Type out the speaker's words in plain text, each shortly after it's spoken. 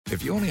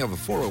If you only have a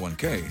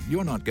 401k,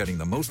 you're not getting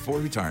the most for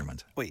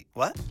retirement. Wait,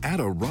 what? Add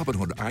a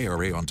Robinhood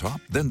IRA on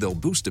top, then they'll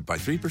boost it by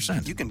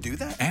 3%. You can do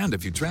that? And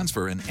if you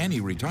transfer in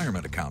any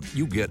retirement account,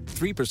 you get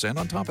 3%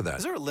 on top of that.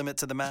 Is there a limit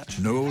to the match?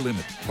 No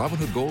limit.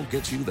 Robinhood Gold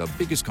gets you the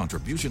biggest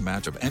contribution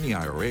match of any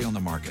IRA on the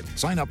market.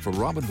 Sign up for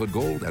Robinhood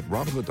Gold at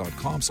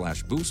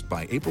Robinhood.com/boost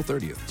by April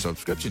 30th.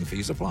 Subscription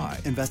fees apply.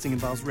 Investing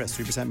involves risk.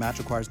 3% match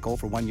requires gold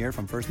for 1 year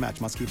from first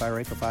match. Must keep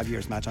IRA for 5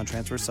 years. Match on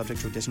transfers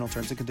subject to additional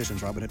terms and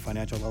conditions. Robinhood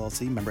Financial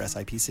LLC, member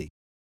SIPC.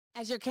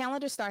 As your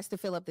calendar starts to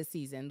fill up this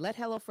season, let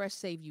HelloFresh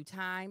save you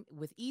time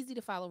with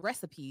easy-to-follow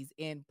recipes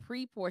and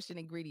pre-portioned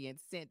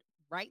ingredients sent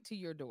right to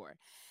your door.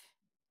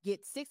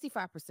 Get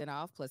 65%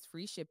 off plus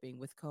free shipping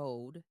with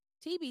code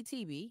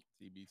TBTB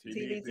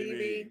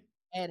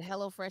at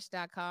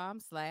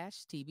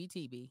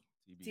HelloFresh.com/TBTB.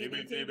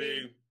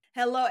 TBTB.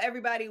 Hello,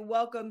 everybody.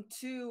 Welcome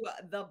to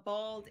The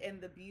Bald and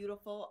the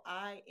Beautiful.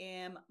 I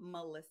am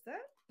Melissa.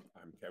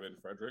 I'm Kevin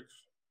Fredericks.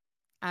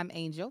 I'm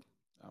Angel.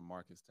 I'm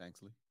Marcus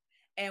Tanksley.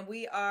 And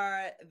we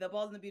are The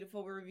Bald and the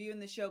Beautiful. We're reviewing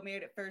the show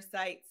Married at First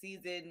Sight,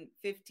 season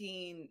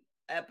 15,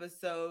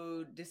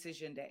 episode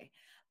Decision Day.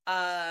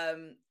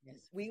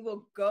 Yes. We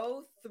will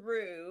go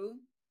through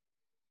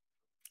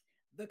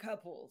the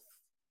couples,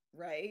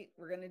 right?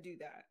 We're going to do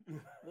that.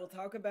 We'll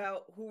talk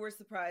about who we're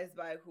surprised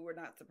by, who we're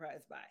not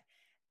surprised by.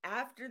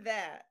 After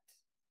that,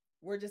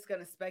 we're just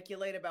going to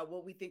speculate about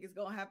what we think is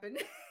going to happen.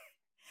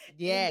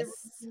 Yes.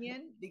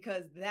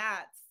 Because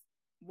that's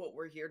what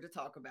we're here to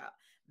talk about.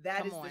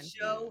 That is the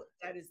show.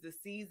 That is the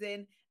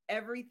season.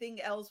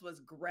 Everything else was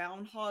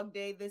Groundhog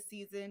Day this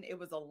season. It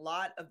was a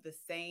lot of the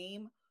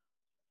same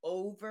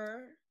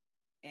over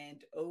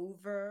and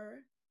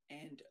over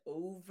and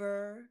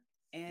over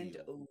and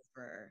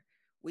over.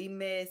 We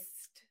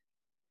missed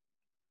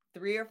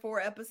 3 or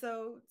 4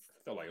 episodes.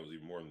 I felt like it was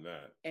even more than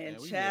that. And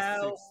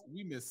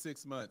we missed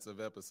 6 months of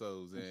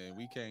episodes, and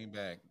we came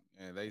back,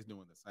 and they's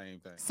doing the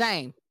same thing.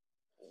 Same.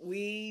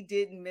 We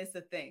didn't miss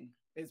a thing,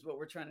 is what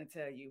we're trying to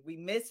tell you. We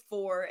missed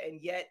 4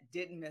 and yet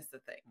didn't miss a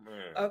thing.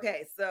 Man.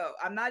 Okay, so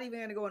I'm not even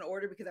going to go in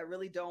order because I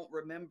really don't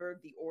remember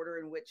the order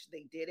in which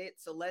they did it.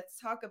 So let's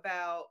talk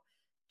about,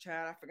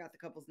 I forgot the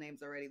couple's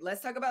names already.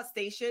 Let's talk about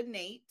Stacia and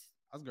Nate.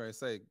 I was going to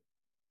say,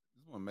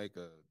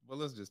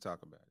 let's just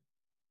talk about it.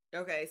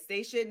 Okay,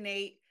 Stacia and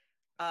Nate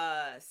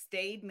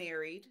stayed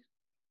married,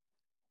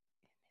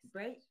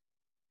 right?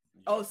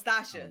 Oh,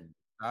 Stacia.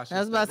 I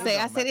was about to say,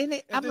 I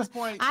said, at this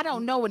point, I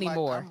don't know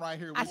anymore. I'm right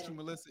here with you,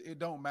 Melissa. It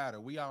don't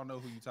matter. We all know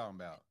who you're talking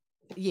about.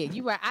 Yeah,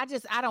 you're right. I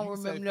don't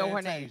remember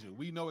her name.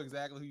 We know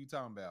exactly who you're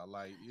talking about.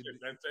 Like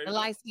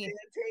light skin,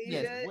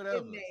 yes,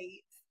 whatever.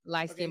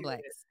 Light skin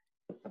blacks.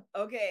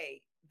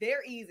 Okay,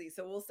 they're easy.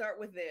 So we'll start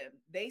with them.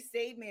 They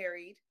stayed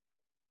married.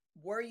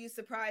 Were you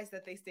surprised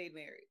that they stayed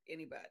married?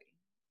 Anybody?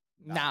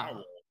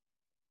 No.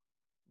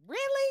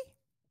 Really?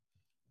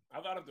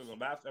 I thought after the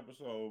last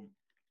episode,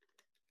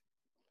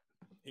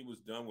 he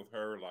was done with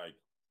her, like,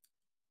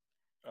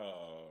 I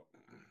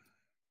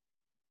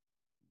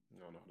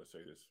don't know how to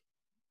say this.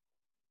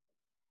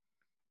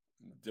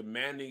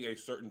 Demanding a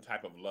certain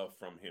type of love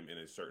from him in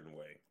a certain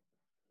way.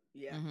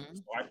 Yeah. Mm-hmm.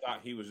 So I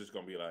thought he was just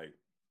going to be like,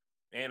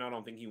 and I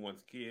don't think he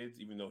wants kids,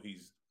 even though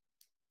he's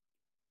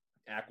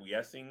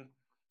acquiescing.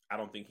 I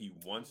don't think he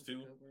wants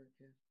to.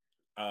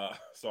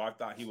 So I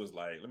thought he was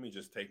like, let me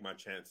just take my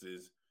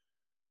chances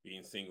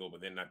being single.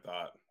 But then I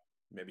thought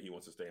maybe he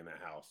wants to stay in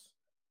that house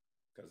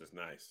because it's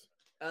nice.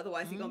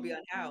 Otherwise, he's going to be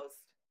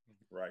unhoused.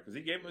 Right. Because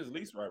he gave him his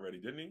lease already,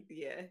 didn't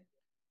he? Yeah.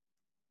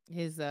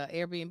 His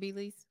Airbnb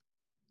lease?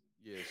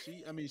 Yeah,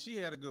 she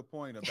had a good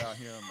point about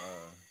him.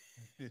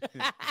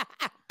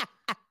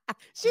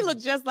 She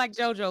looked just like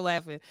JoJo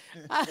laughing.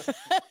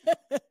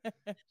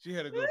 She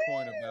had a good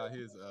point about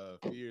his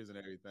fears and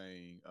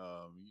everything.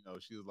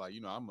 She was like,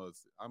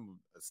 I'm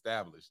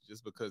established.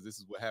 Just because this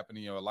is what happened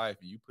in your life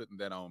and you putting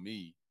that on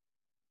me,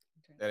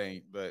 that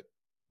ain't. But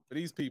for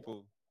these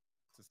people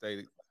to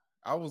stay,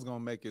 I was gonna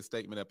make a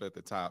statement up at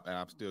the top, and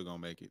I'm still gonna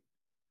make it.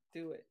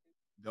 Do it.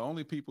 The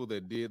only people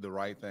that did the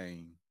right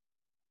thing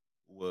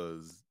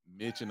was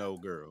Mitch and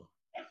old girl.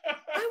 I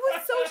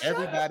was so shocked.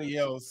 Everybody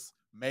else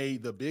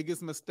made the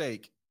biggest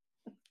mistake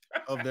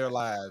of their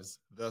lives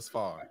thus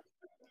far.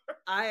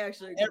 I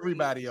actually agree.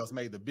 Everybody else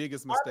made the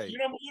biggest mistake. You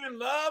don't believe in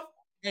love?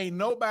 Ain't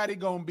nobody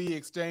gonna be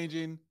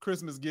exchanging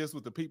Christmas gifts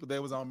with the people they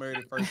was on Married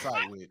at First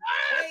Sight with.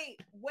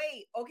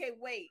 Wait. Okay,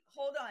 wait.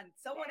 Hold on.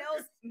 Someone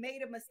else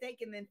made a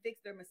mistake and then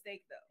fixed their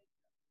mistake, though.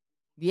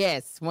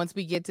 Yes, once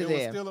we get to them. It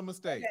was still a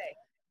mistake. Okay.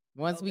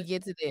 Once we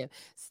get to them.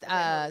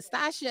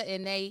 Stacia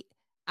and Nate,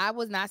 I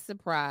was not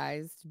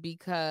surprised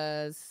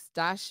because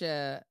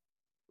Stacia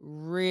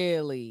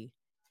really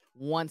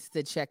wants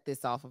to check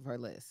this off of her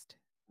list,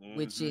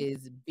 which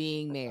is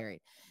being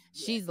married.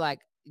 Yeah. She's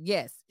like,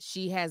 yes,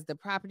 she has the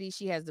property,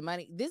 she has the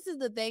money. This is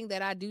the thing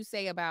that I do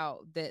say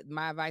about that.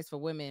 My advice for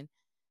women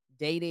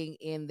dating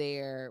in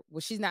their,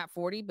 well, she's not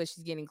 40, but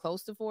she's getting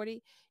close to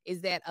 40,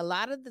 is that a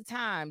lot of the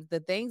time,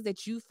 the things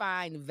that you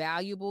find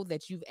valuable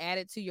that you've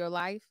added to your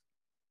life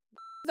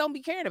don't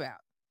be cared about.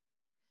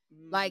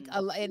 Like,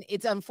 and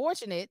it's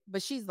unfortunate,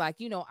 but she's like,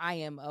 I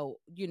am,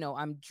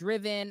 I'm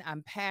driven,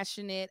 I'm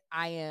passionate,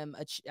 I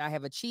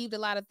have achieved a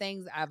lot of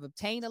things, I've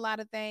obtained a lot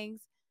of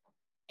things.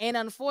 And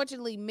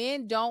unfortunately,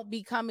 men don't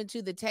be coming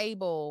to the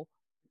table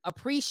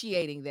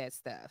appreciating that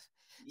stuff.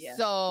 Yeah.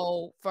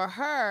 So for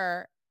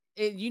her,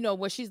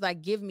 where she's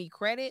like, give me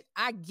credit.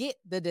 I get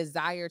the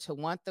desire to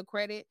want the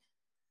credit,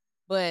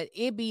 but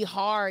it'd be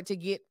hard to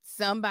get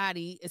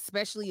somebody,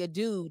 especially a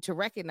dude, to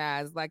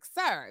recognize, like,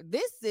 sir,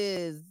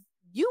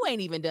 you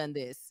ain't even done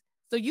this.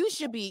 So you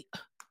should be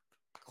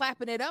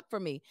clapping it up for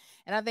me.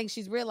 And I think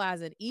she's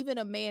realizing even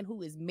a man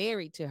who is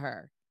married to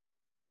her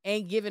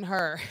ain't giving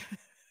her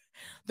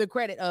the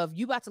credit of,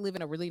 you about to live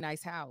in a really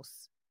nice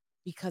house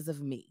because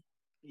of me.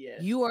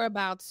 Yes. You are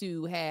about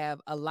to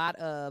have a lot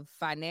of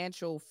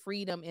financial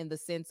freedom in the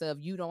sense of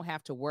you don't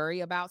have to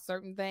worry about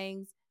certain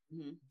things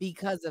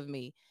because of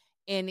me.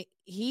 And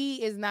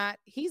he's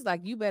like,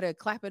 you better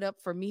clap it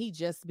up for me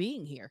just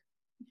being here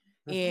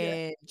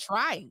and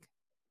trying.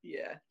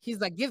 Yeah.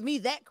 He's like, give me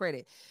that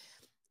credit.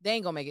 They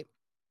ain't gonna make it.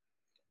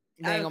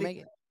 They ain't gonna make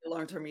it.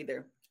 Long term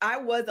either. I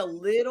was a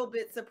little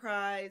bit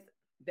surprised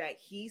that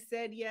he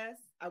said yes.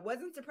 I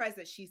wasn't surprised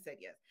that she said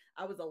yes.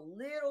 I was a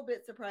little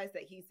bit surprised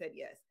that he said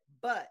yes.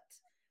 But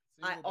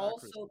I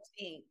also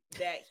think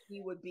that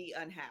he would be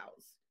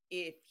unhoused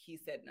if he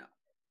said no.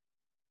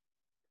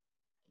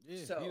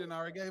 Yeah, he didn't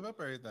already gave up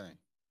everything.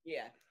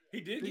 Yeah.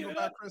 He did give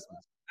up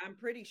Christmas. I'm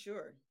pretty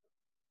sure.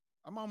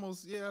 I'm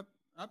almost,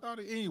 I thought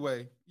it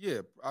anyway.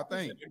 Yeah, I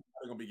think. They're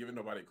not going to be giving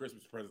nobody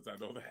Christmas presents. I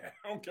know that.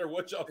 I don't care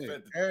what y'all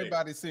said.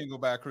 Everybody's single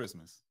by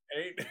Christmas.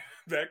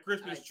 That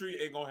Christmas tree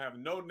ain't going to have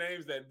no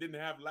names that didn't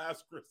have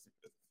last Christmas.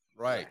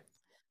 Right.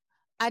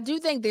 I do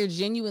think they're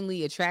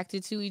genuinely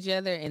attracted to each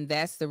other. And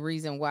that's the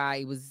reason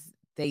why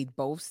they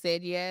both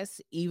said yes,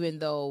 even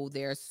though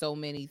there are so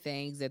many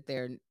things that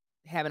they're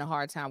having a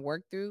hard time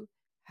work through.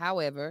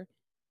 However,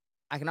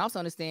 I can also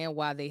understand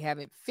why they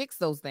haven't fixed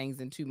those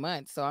things in 2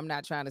 months. So I'm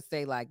not trying to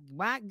say like,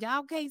 why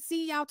y'all can't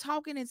see y'all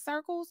talking in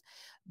circles,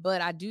 but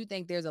I do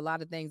think there's a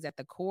lot of things at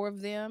the core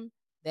of them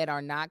that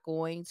are not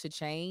going to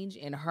change,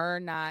 and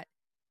her not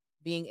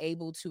being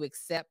able to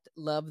accept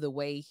love the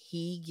way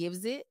he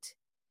gives it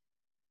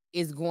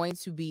is going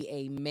to be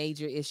a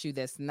major issue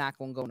that's not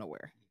going to go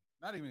nowhere.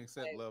 Not even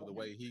accept love the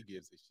way he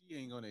gives it. She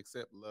ain't going to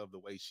accept love the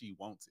way she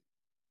wants it.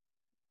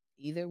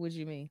 Either, what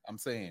you mean? I'm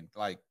saying,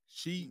 like,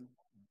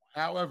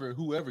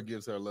 whoever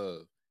gives her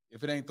love,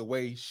 if it ain't the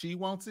way she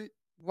wants it,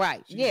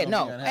 right? Yeah,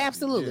 no,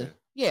 absolutely.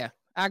 Yeah,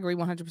 I agree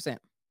 100%.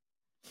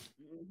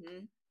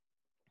 Mm-hmm.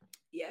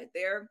 Yeah,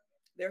 they're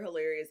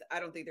hilarious. I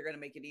don't think they're gonna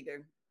make it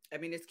either. I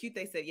mean, it's cute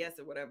they said yes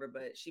or whatever,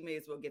 but she may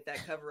as well get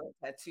that cover up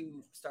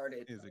tattoo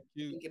started. Is it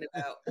cute? Thinking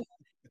about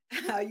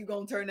how you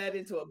gonna turn that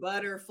into a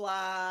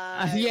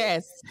butterfly?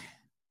 Yes.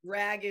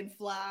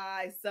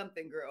 Dragonfly,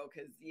 something, girl,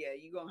 because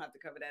you're gonna have to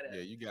cover that up.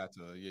 Yeah, you got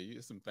to. Yeah,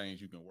 there's some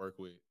things you can work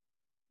with.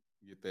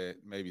 Get that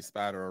maybe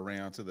spider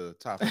around to the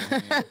top of the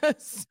hand.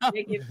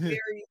 Make it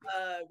very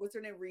what's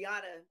her name?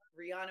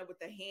 Rihanna with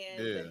the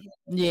hand.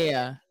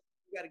 Yeah.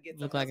 You gotta get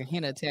look like a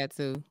henna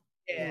tattoo.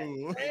 Yeah.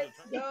 Let's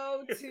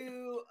go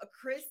to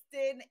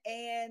Kristen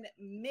and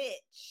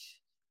Mitch.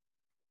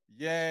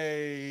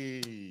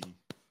 Yay.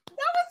 That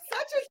was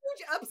such a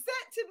huge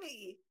upset to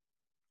me.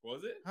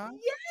 Was it? Huh?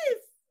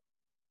 Yes.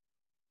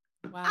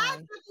 Wow. I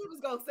thought he was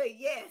gonna say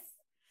yes.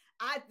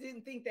 I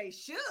didn't think they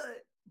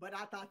should, but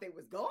I thought they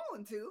was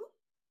going to.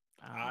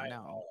 I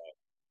know.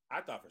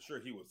 I thought for sure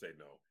he would say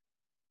no.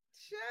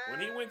 Sure.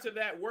 When he went to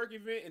that work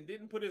event and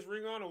didn't put his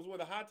ring on, it was with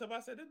a hot tub. I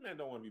said, this man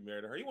don't want to be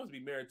married to her. He wants to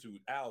be married to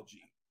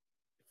algae.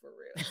 For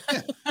real.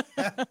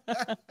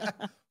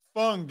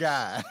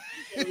 Fungi.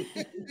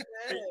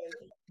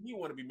 You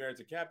want to be married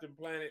to Captain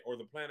Planet or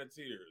the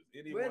Planeteers.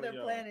 We're the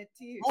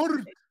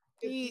Planeteers.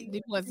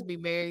 He wants to be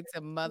married to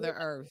Mother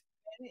Earth,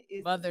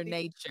 Mother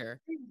Nature.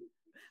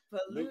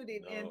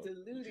 Polluting and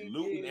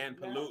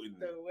polluting.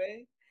 The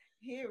way.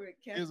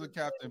 Here's what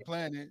Captain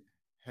Planet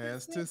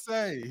has to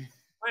say.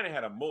 Planet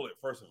had a mullet,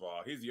 first of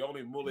all. He's the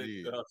only mullet.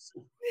 He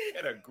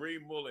had a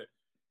green mullet.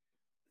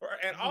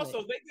 And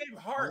also, they gave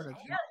Hart. Hart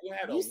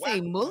had a You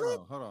say mullet?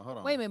 Hold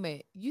on. Wait a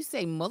minute. You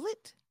say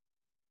mullet?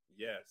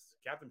 Yes.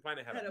 Captain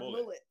Planet had a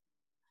mullet.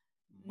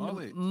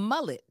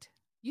 Mullet.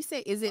 You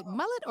say, is it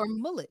mullet or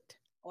mullet?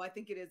 Oh, I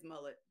think it is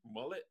mullet.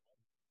 Mullet?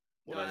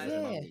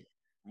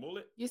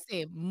 Mullet? You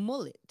say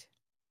mullet.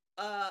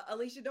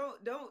 Alicia,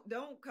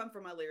 don't come for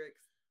my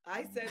lyrics.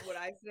 I said what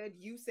I said.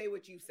 You say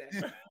what you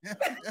said.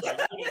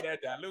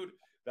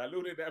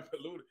 diluted that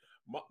polluted.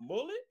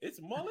 Mullet? It's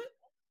mullet?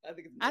 I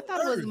think it's mullet. I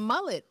thought it was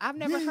mullet. I've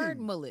never heard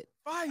mullet.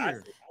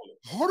 Fire.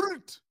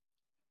 Hurt.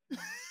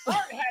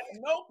 Hart had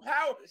no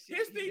power.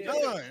 His thing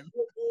done.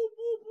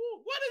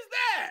 What is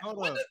that? Hold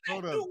what up, does that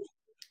hold do? up.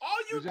 All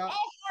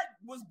Hart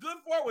was good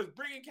for was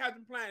bringing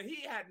Captain Planet.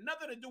 He had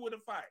nothing to do with the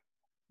fight.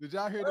 Did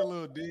y'all hear the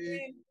little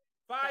dig?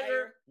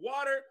 Fire,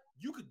 water,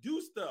 you could do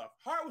stuff.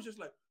 Hart was just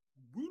like,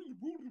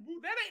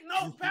 that ain't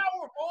no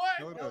power,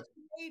 boy.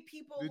 Made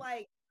people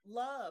like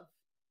love.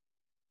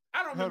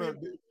 I don't remember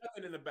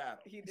nothing in the battle.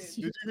 He did. Did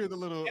you hear the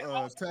little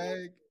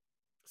tag?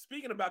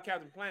 speaking about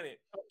Captain Planet,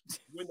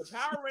 when the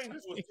Power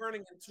Rangers was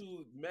turning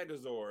into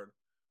Megazord,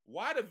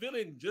 why the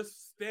villain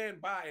just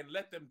stand by and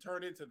let them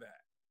turn into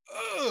that?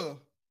 Ugh.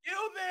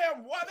 Kill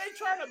them! Why they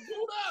trying to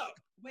boot up?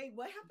 Wait,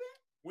 what happened?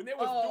 When they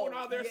was doing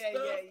all their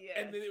stuff,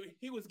 and then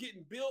he was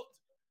getting built,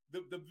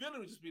 the villain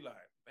would just be like,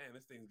 "Man,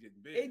 this thing's getting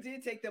big." It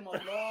did take them a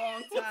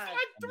long time.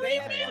 Like 3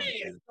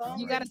 minutes.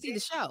 You got to see the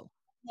show.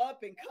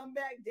 Up and come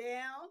back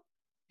down.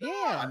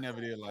 Yeah. I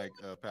never did like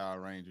Power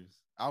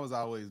Rangers. I was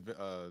always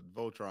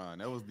Voltron.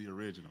 That was the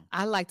original.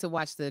 I like to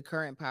watch the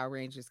current Power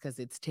Rangers because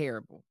it's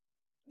terrible.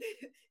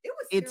 It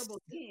was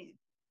terrible then.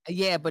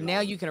 Yeah, but now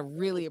you can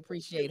really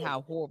appreciate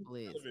how horrible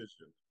it is.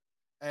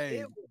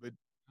 Hey, but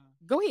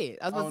go ahead.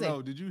 I was gonna say.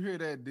 No, did you hear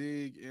that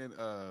dig in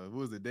what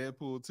was it,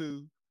 Deadpool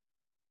 2?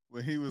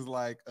 When he was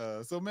like,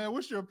 so man,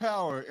 what's your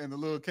power? And the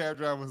little cab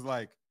driver was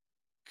like,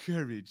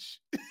 courage.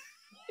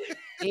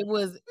 It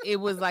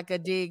was like a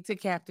dig to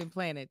Captain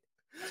Planet.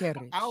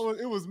 Courage.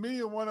 It was me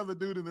and one other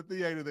dude in the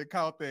theater that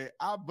caught that.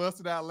 I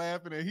busted out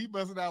laughing and he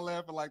busted out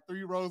laughing like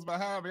 3 rows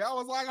behind me. I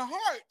was like,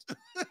 heart.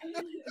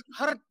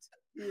 Heart.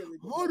 Really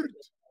heart.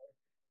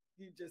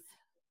 You just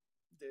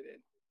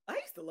didn't. I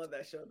used to love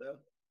that show though.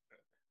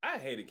 I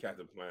hated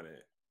Captain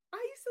Planet. I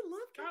used to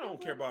love Captain I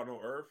don't care about no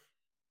Earth.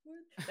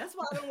 That's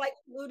why I don't like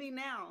Flutie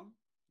now.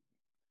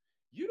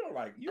 You don't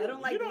like. I don't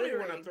like. You don't even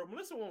want to throw.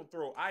 Melissa won't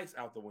throw ice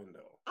out the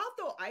window. I'll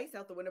throw ice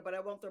out the window, but I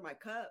won't throw my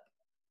cup.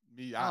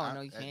 Me,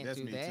 no, you can't that's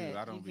do me that. too.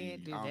 I don't You be.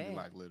 can't do I don't that. be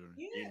like littering.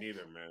 Yeah. Me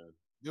neither, man.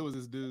 There was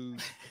this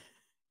dude.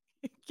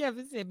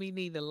 Kevin said me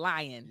neither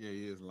lying. Yeah,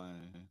 he is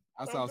lying.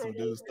 I saw some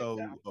dudes throw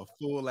a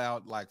full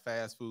out like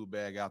fast food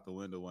bag out the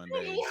window one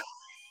day,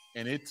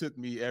 and it took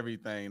me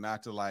everything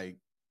not to like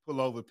pull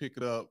over, pick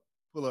it up,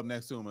 pull up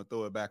next to him, and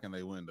throw it back in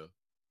their window.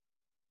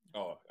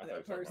 Oh,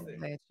 that person. I'm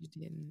glad you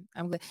didn't.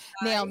 I'm glad.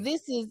 Now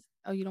this is.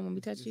 Oh, you don't want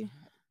me to touch you?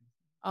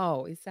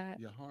 Oh, it's that.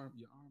 Your arm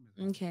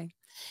is okay.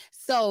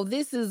 So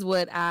this is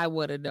what I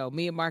want to know.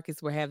 Me and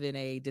Marcus were having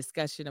a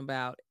discussion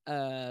about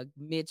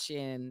Mitch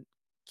and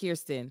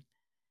Kirsten.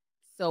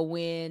 So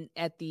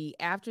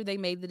after they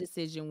made the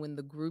decision, when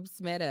the groups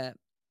met up,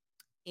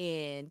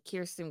 and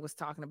Kirsten was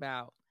talking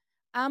about,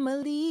 I'ma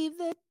leave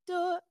the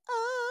door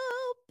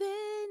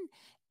open,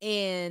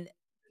 and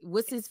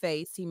what's his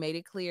face? He made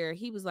it clear.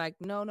 He was like,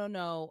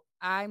 no,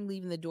 I'm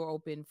leaving the door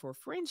open for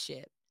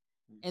friendship.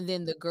 And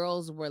then the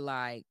girls were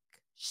like,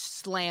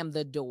 slam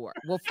the door.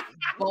 Well,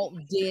 bolt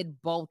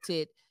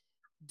it.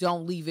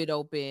 Don't leave it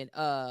open.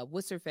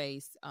 What's her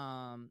face?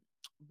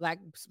 Black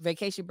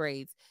Vacation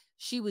Braids.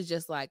 She was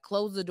just like,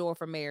 close the door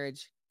for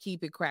marriage,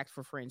 keep it cracked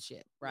for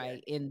friendship,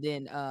 right? Yeah. And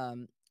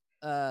then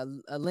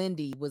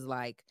Lindy was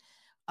like,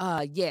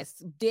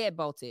 yes,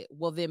 deadbolt it.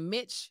 Well, then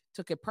Mitch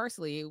took it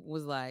personally. It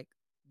was like,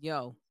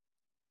 yo,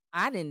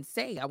 I didn't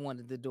say I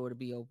wanted the door to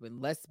be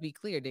open. Let's be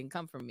clear, it didn't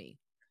come from me.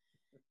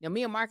 Now,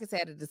 me and Marcus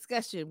had a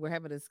discussion. We're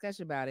having a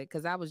discussion about it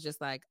because I was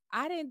just like,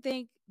 I didn't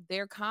think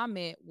their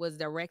comment was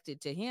directed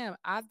to him.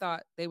 I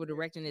thought they were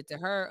directing it to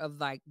her of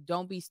like,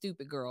 don't be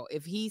stupid, girl.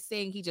 If he's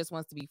saying he just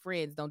wants to be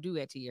friends, don't do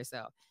that to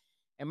yourself.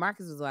 And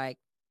Marcus was like,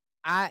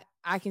 I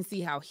can see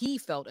how he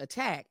felt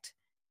attacked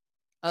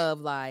of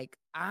like,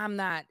 I'm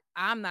not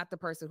the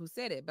person who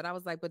said it. But I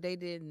was like, but they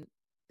didn't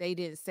say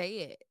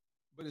it.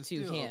 But it's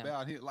to still him.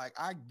 About him. Like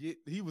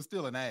he was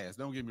still an ass.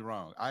 Don't get me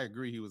wrong. I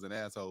agree he was an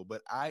asshole,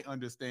 but I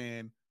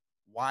understand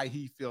why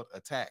he felt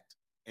attacked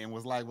and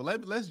was like, well,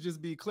 let's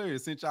just be clear.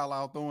 Since y'all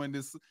out throwing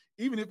this,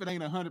 even if it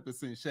ain't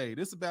 100% shade,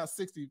 it's about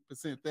 60%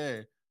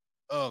 there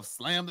of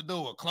slam the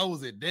door,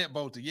 close it,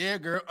 deadbolt it. Yeah,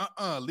 girl,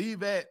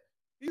 leave that.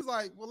 He's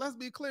like, well, let's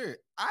be clear.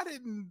 I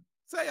didn't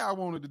say I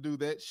wanted to do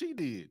that. She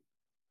did.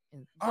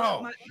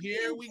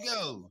 Here we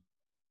go.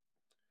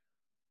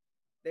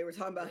 They were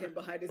talking about him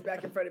behind his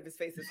back, in front of his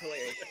face is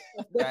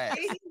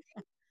hilarious.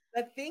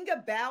 The thing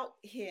about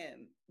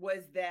him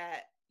was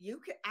that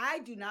I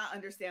do not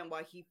understand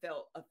why he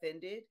felt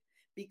offended,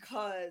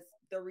 because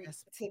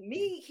to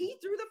me, he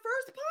threw the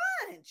first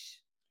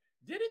punch.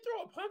 Did he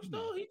throw a punch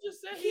though? He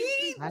just said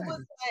he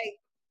was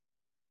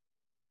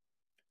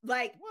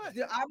like what?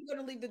 I'm going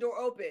to leave the door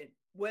open.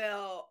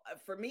 Well,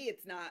 for me,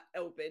 it's not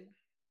open.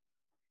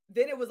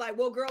 Then it was like,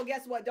 well, girl,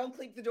 guess what? Don't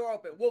keep the door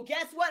open. Well,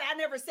 guess what? I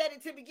never said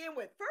it to begin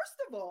with. First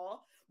of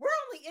all, we're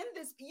only in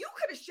this. You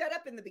could have shut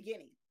up in the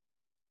beginning.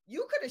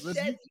 You could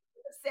have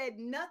said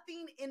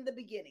nothing in the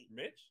beginning.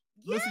 Mitch?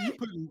 Yes.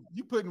 Listen,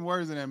 you putting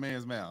words in that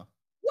man's mouth.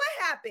 What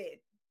happened?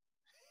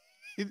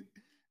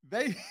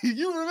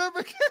 You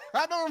remember?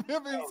 I don't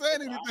remember him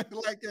saying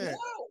anything like that.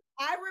 No,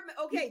 I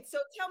remember. Okay, so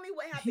tell me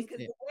what happened, because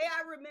the way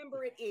I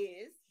remember it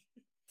is,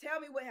 tell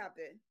me what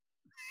happened.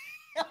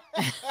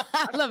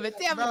 I love it.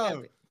 Tell me what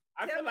happened.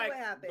 I feel like,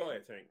 go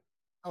ahead, Tank.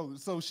 Oh,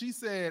 so she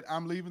said,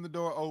 I'm leaving the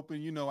door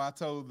open. You know, I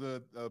told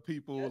the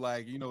people,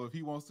 like, you know, if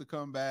he wants to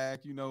come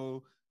back, you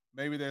know,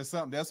 maybe there's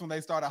something. That's when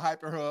they started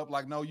hyping her up.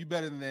 Like, no, you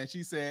better than that.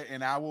 She said,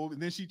 and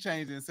then she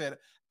changed it and said,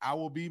 I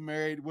will be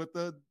married with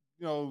the,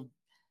 you know.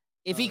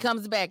 If he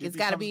comes back, it's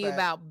got to be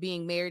about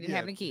being married and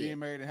having kids. Being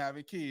married and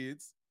having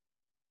kids.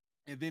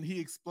 And then he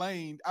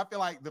explained, I feel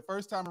like the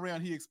first time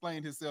around, he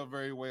explained himself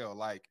very well.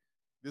 Like,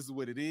 This is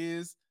what it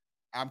is.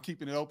 I'm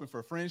keeping it open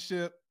for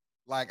friendship.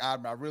 Like, I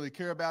really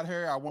care about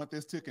her. I want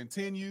this to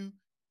continue.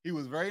 He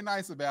was very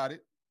nice about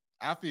it,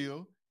 I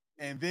feel.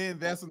 And then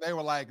that's when they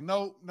were like,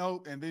 nope.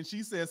 And then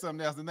she said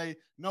something else, and they,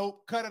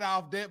 nope, cut it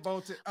off,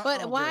 deadbolt it.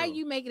 But why are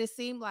you making it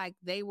seem like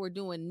they were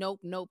doing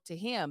nope to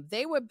him?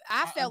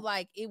 I felt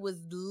like it was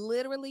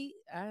literally,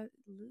 let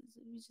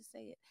me just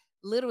say it.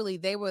 Literally,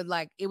 they were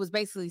like, it was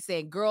basically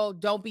saying, girl,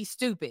 don't be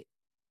stupid.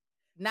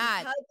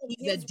 Not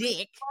he's a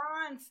dick.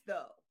 Response,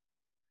 though.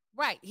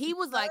 Right. He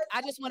was like,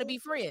 I just want to be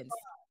friends.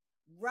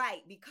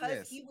 Right.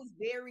 Because he was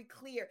very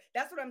clear.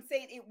 That's what I'm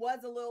saying. It was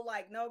a little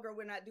like, no, girl,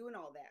 we're not doing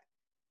all that.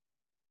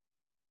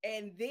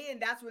 And then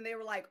that's when they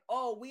were like,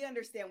 oh, we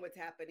understand what's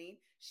happening.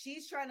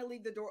 She's trying to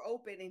leave the door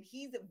open, and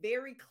he's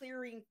very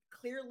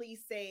clearly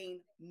saying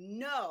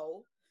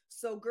no.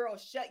 So, girl,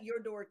 shut your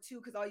door too,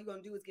 because all you're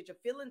going to do is get your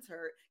feelings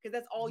hurt, because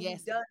that's all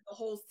you've done the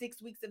whole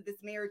 6 weeks of this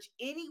marriage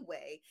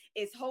anyway,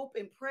 is hope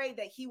and pray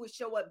that he would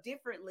show up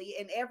differently.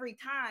 And every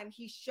time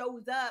he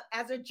shows up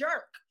as a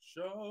jerk.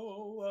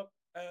 Show up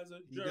as a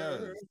jerk.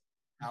 Does.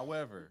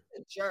 However,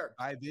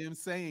 by them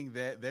saying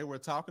that, they were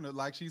talking,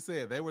 like she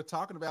said, they were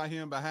talking about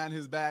him behind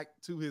his back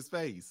to his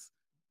face.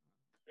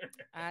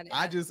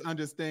 I just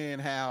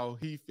understand how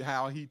he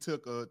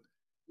took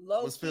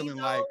was feeling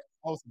like,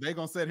 oh, so they're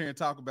gonna sit here and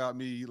talk about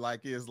me like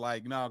it's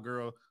like, nah,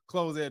 girl,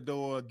 close that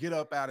door, get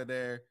up out of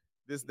there,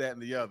 this, that,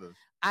 and the other.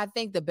 I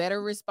think the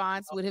better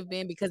response would have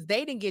been, because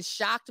they didn't get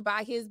shocked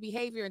by his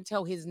behavior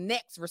until his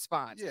next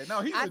response. Yeah, no,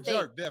 he's a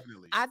jerk,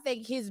 definitely. I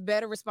think his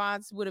better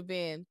response would have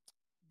been,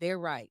 they're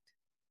right.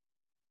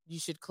 You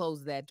should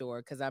close that door,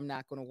 because I'm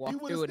not going to walk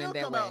through it in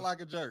that way. Out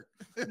like a jerk.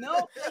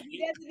 No,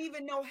 he doesn't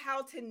even know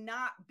how to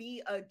not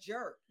be a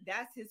jerk.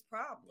 That's his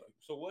problem.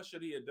 So what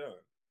should he have done?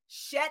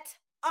 Shut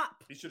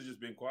up. He should have just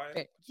been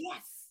quiet.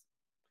 Yes.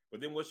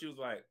 But then what she was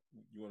like,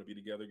 you want to be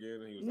together again?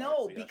 And he was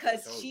no, like,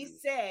 because she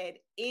said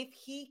if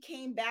he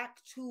came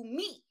back to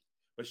me.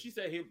 But she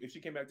said if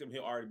she came back to him,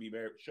 he'll already be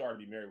married. She'll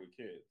already be married with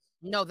kids.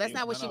 No, that's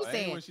not what she was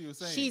saying.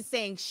 She's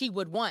saying she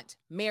would want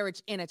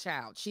marriage and a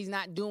child. She's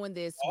not doing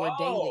this. We're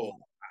dating.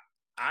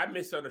 I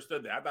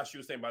misunderstood that. I thought she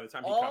was saying by the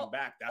time he come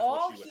back, that's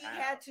what she would have. All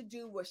he had to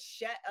do was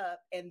shut up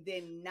and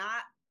then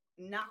not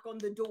knock on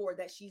the door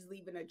that she's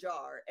leaving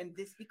ajar, and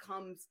this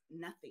becomes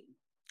nothing.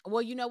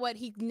 Well, you know what?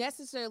 He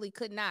necessarily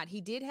could not.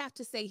 He did have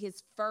to say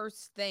his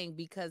first thing,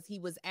 because he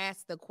was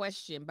asked the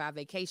question by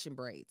Vacation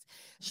Braids.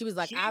 She was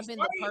like, I've been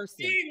the person.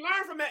 She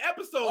learned from that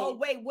episode. Oh,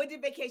 wait. What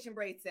did Vacation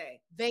Braids say?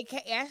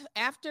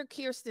 After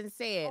Kirsten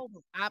said,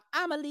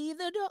 I'm going to leave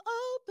the door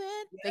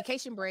open. Yes.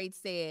 Vacation Braids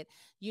said,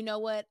 you know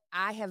what?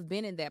 I have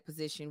been in that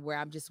position where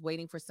I'm just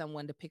waiting for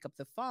someone to pick up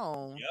the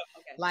phone. Yep.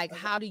 Okay. Like,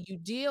 how do you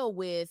deal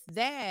with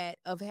that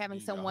of having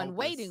someone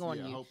waiting on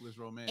you? Hopeless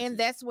romantic. And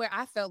that's where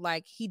I felt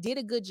like he did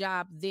a good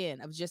job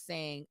then of just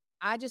saying,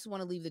 I just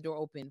want to leave the door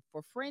open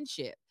for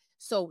friendship.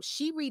 So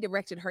she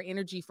redirected her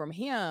energy from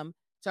him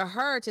to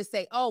her to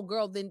say, oh,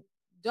 girl, then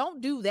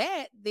don't do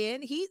that.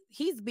 Then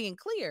he's being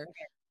clear.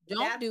 Okay.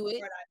 Don't do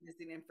it. I'm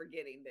missing and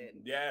forgetting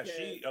then. Yeah,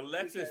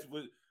 Alexis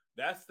was.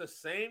 That's the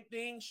same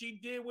thing she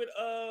did with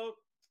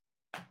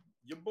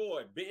your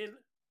boy Ben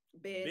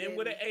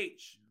with an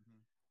H.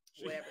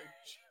 Whatever.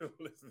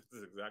 Listen,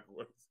 this is exactly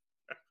what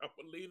I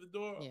would leave the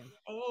door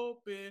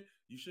open.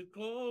 You should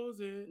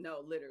close it.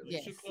 No, literally.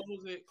 You should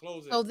close it.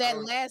 Close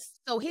it.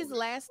 So his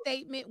last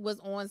statement was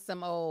on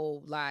some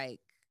old,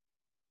 like,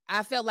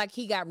 I felt like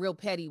he got real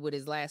petty with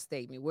his last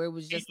statement, where it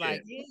was just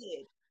like,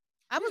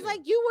 I was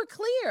like, you were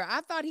clear.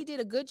 I thought he did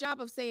a good job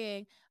of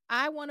saying,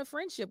 I want a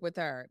friendship with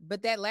her.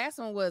 But that last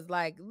one was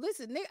like,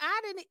 listen,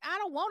 I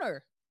don't want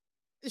her.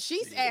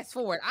 She's asked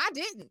for it. I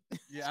didn't.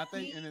 Yeah, I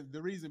think, and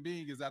the reason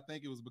being is I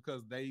think it was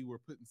because they were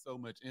putting so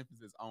much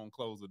emphasis on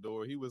close the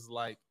door. He was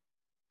like,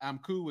 I'm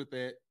cool with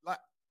that. Like,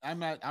 I'm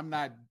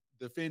not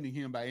defending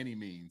him by any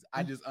means.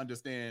 I just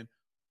understand,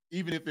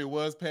 even if it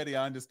was petty,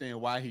 I understand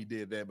why he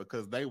did that,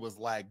 because they was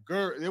like,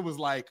 girl, it was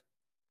like,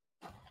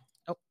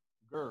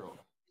 girl.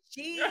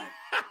 She you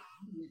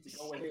need to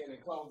go ahead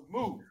and close.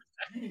 Move.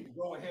 You need to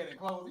go ahead and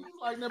close. He was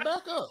like, now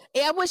back up.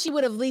 Yeah, I wish he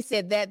would have at least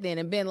said that then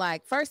and been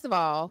like, first of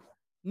all,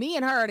 me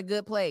and her are at a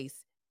good place.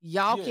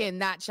 Y'all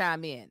cannot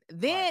chime in.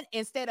 Then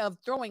instead of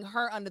throwing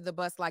her under the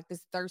bus like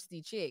this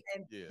thirsty chick.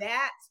 And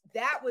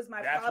that was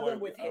my problem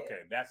with him. Okay,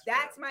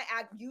 that's my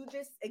you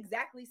just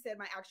exactly said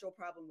my actual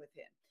problem with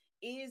him.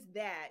 Is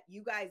that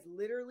you guys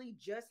literally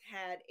just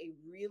had a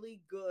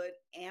really good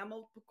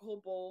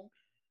amicable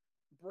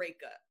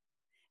breakup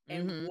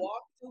and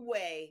walked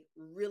away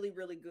really,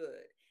 really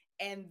good.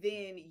 And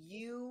then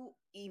you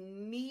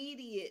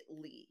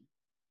immediately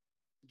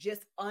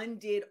just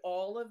undid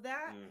all of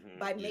that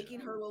by making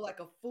her look like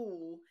a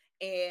fool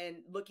and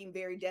looking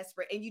very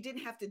desperate. And you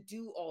didn't have to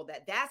do all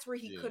that. That's where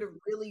he could have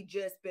really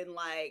just been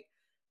like,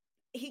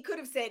 he could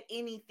have said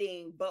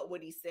anything but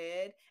what he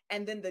said.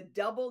 And then the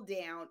double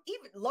down,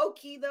 even low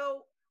key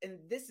though, and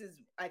this is,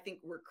 I think,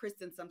 where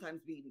Kristen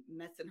sometimes be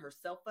messing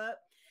herself up.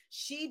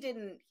 She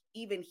didn't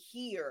even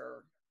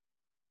hear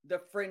the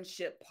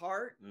friendship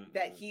part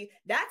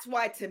that's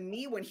why to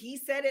me when he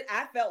said it,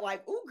 I felt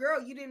like, oh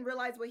girl, you didn't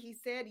realize what he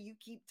said. You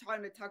keep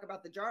trying to talk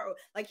about the jar.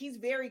 Like he's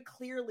very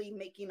clearly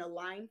making a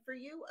line for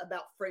you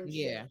about friendship.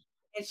 Yeah.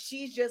 And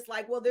she's just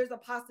like, well, there's a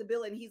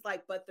possibility. And he's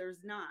like, but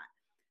there's not.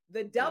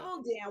 The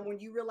double down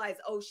when you realize,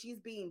 oh, she's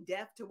being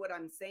deaf to what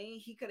I'm saying.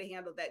 He could have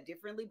handled that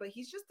differently, but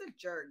he's just a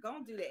jerk. Go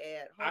and do the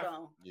ad. Hold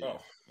on. Yeah.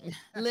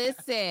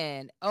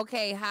 Listen,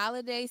 okay,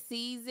 holiday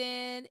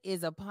season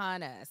is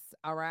upon us,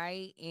 all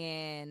right?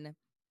 And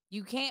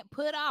you can't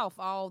put off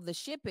all the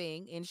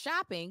shipping and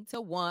shopping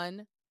to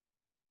like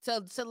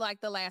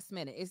the last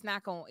minute. It's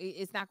not going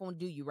to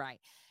do you right,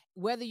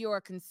 whether you're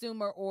a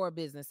consumer or a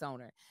business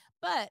owner.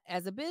 But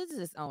as a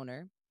business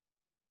owner,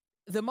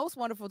 the most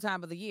wonderful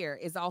time of the year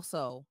is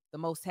also the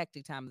most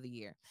hectic time of the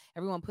year.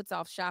 Everyone puts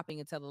off shopping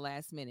until the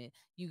last minute.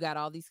 You got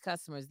all these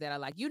customers that are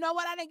like, you know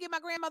what? I didn't get my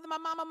grandmother, my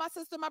mama, my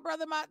sister, my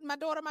brother, my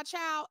daughter, my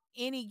child,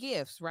 any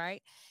gifts,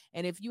 right?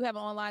 And if you have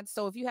an online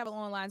store,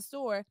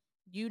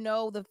 you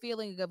know the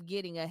feeling of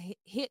getting a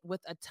hit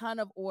with a ton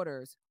of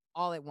orders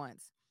all at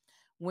once.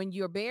 When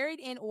you're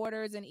buried in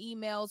orders and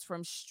emails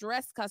from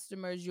stressed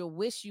customers, you'll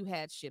wish you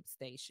had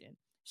ShipStation.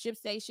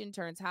 ShipStation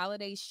turns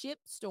holiday ship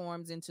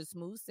storms into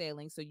smooth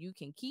sailing so you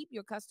can keep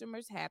your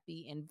customers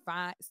happy and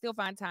still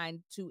find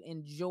time to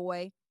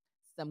enjoy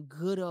some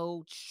good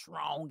old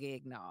strong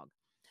eggnog.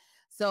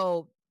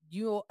 So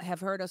you have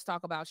heard us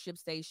talk about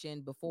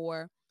ShipStation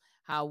before,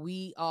 how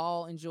we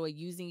all enjoy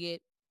using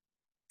it.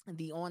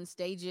 The On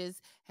Stages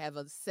have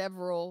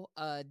several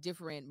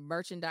different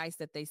merchandise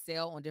that they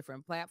sell on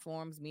different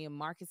platforms. Me and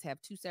Marcus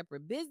have 2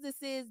 separate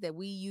businesses that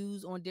we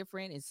use on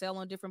different and sell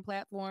on different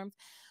platforms.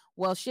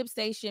 Well,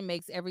 ShipStation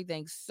makes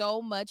everything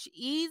so much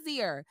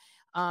easier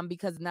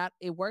because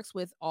it works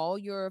with all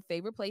your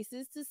favorite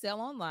places to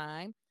sell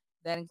online.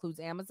 That includes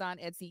Amazon,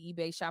 Etsy,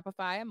 eBay,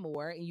 Shopify, and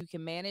more. And you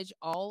can manage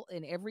all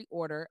and every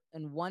order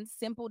in one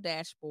simple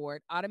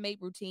dashboard,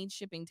 automate routine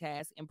shipping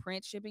tasks, and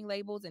print shipping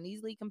labels, and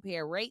easily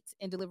compare rates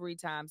and delivery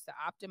times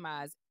to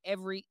optimize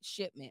every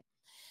shipment.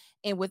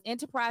 And with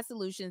enterprise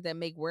solutions that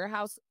make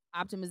warehouse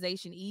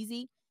optimization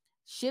easy,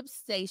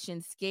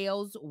 ShipStation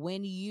scales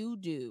when you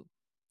do.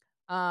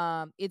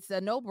 It's a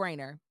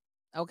no-brainer,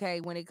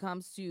 okay, when it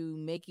comes to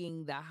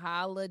making the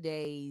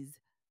holidays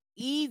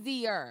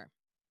easier.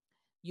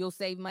 You'll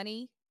save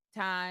money,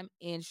 time,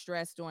 and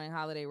stress during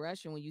holiday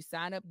rush. And when you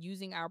sign up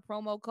using our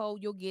promo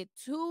code, you'll get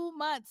 2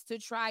 months to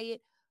try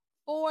it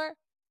for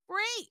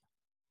free.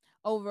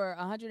 Over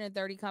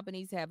 130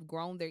 companies have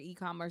grown their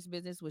e-commerce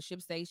business with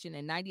ShipStation,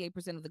 and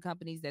 98% of the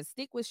companies that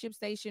stick with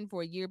ShipStation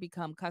for a year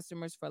become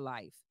customers for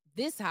life.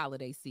 This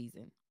holiday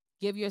season,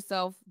 give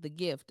yourself the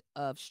gift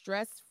of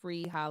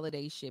stress-free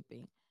holiday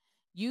shipping.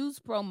 Use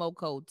promo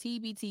code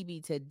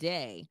TBTB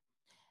today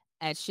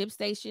at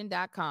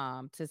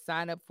ShipStation.com to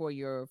sign up for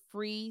your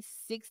free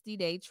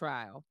 60-day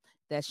trial.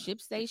 That's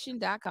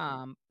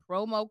ShipStation.com,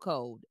 promo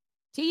code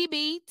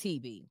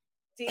TBTB.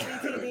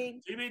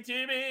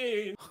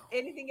 TBTB.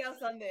 Anything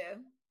else on there?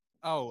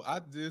 Oh, I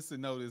just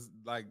noticed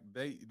like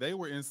they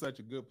were in such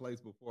a good place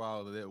before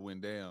all of that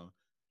went down.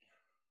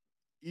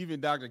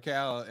 Even Dr.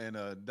 Cal and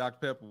Dr.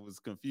 Pepper was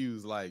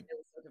confused. Like, I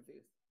was so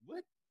confused.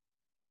 What?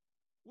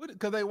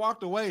 Because they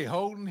walked away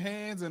holding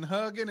hands and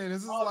hugging, and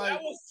it's just like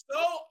that was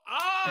so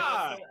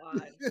odd.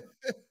 It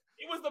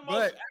was the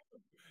most.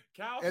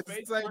 Cal's at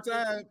the same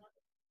time,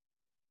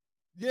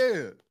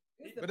 yeah.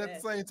 But at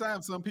the same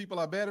time, some people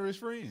are better as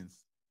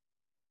friends.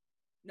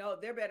 No,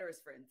 they're better as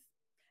friends.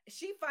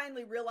 She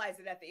finally realized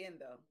it at the end,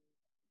 though.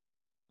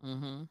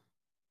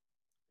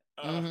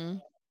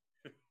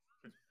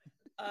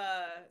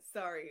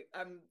 Sorry.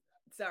 I'm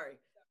sorry.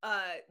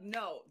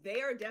 No,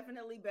 they are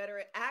definitely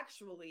better.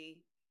 Actually,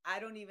 I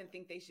don't even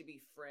think they should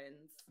be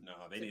friends. No,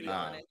 they need to be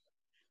honest.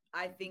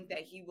 I think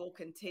that he will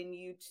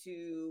continue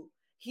to.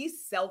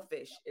 He's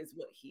selfish, is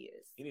what he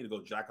is. He need to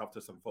go jack off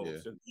to some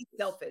folks. Yeah. He's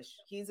selfish.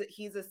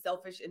 He's a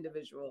selfish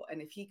individual,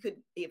 and if he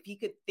could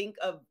think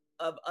of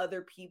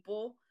other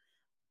people,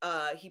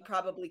 he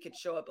probably could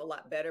show up a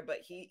lot better. But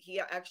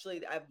he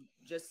actually, I've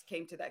just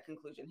came to that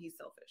conclusion. He's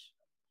selfish.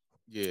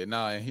 Yeah,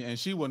 no, and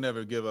she will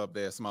never give up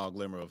that small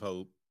glimmer of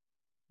hope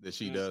that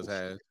she does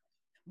have.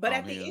 But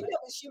at the end of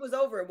it, she was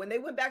over. When they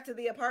went back to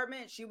the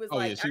apartment, she was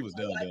yeah, she was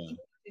done.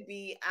 To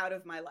be out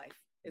of my life.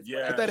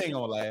 Yeah, but that ain't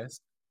gonna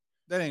last.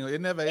 That ain't.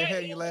 It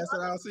hadn't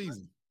lasted all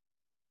season.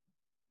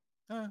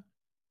 Huh?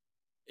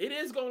 It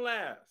is gonna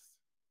last.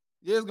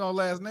 Yeah, it's gonna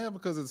last now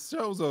because the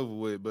show's over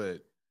with.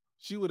 But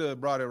she would have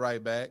brought it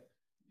right back.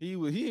 He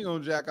ain't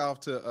gonna jack off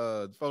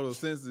to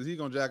photosynthesis. He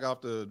gonna jack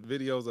off to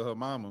videos of her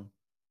mama.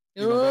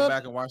 He's gonna go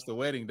back and watch the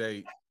wedding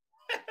date.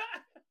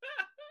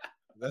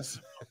 That's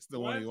the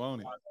one he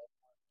wanted.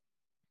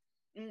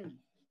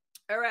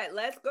 All right,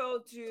 let's go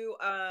to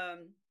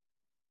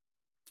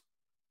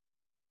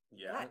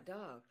Hot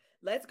dog.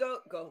 Let's go.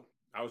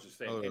 I was just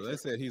saying. They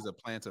said he's a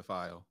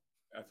plantophile.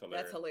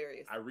 That's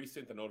hilarious. I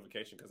resent the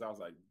notification because I was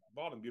like,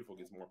 Bald and Beautiful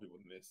gets more people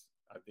than this.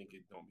 I think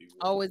it don't be.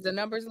 Oh, is the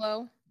numbers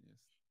low?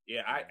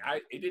 Yes. Yeah,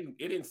 it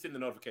didn't send the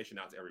notification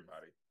out to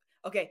everybody.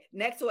 Okay,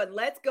 next one.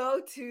 Let's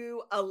go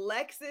to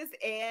Alexis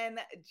and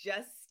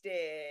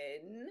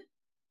Justin.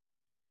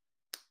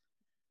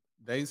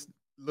 They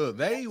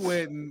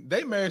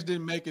marriage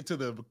didn't make it to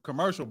the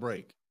commercial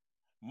break.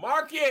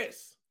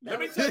 Marcus, let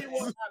me tell you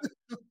what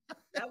happened.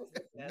 That was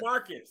the best.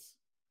 Marcus,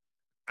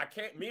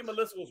 me and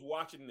Melissa was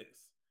watching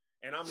this,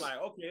 and I'm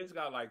like, okay, it's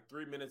got like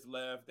 3 minutes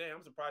left. Damn,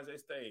 I'm surprised they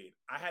stayed.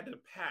 I had to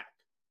pack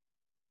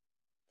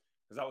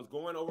because I was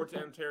going over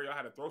to Ontario. I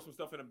had to throw some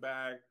stuff in a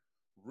bag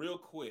real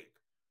quick.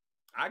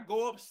 I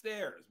go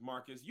upstairs,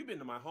 Marcus. You've been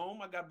to my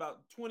home. I got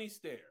about 20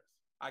 stairs.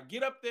 I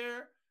get up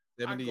there.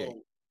 78. I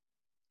go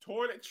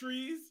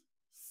toiletries,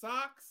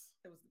 socks.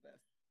 It was the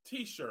best.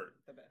 T-shirt.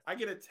 The best. I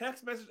get a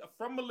text message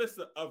from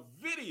Melissa, a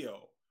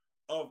video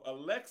of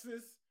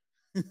Alexis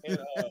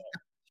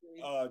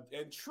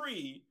and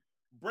Tree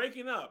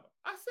breaking up.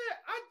 I said,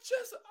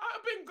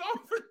 I've been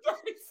gone for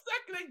 30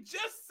 seconds and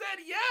just said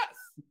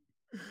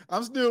yes.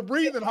 I'm still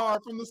breathing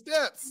hard from the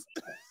steps.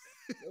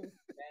 It was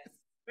the best.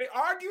 They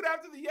argued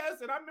after the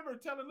yes, and I remember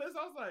telling Liz,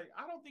 I was like,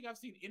 I don't think I've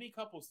seen any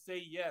couple say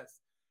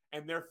yes,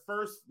 and their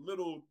first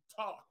little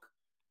talk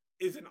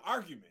is an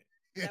argument.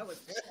 That was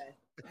the best.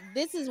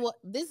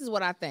 This is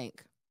what I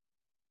think.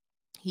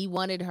 He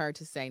wanted her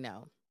to say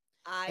no.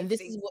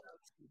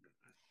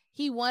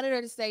 He wanted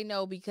her to say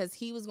no because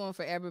he was going to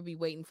forever be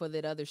waiting for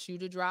that other shoe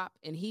to drop,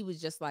 and he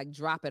was just like,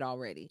 drop it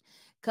already.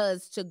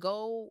 Because to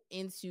go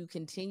into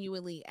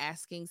continually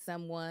asking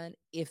someone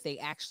if they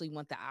actually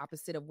want the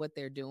opposite of what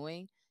they're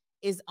doing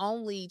is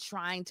only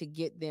trying to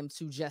get them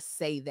to just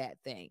say that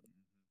thing.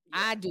 Yeah.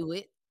 I do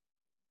it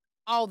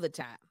all the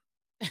time.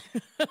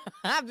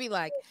 I'd be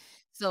like,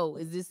 so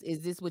is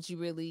this what you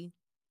really,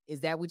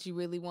 is that what you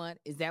really want?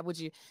 Is that what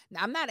you,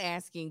 now, I'm not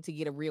asking to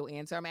get a real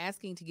answer. I'm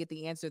asking to get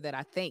the answer that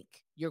I think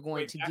you're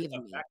going to give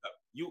me. Back up.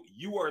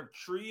 You are a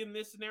Tree in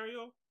this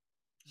scenario?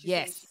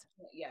 Yes.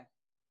 Yeah.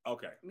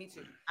 Okay. Me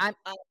too.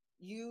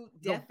 You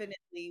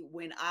definitely,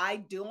 when I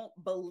don't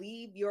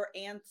believe your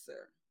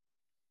answer,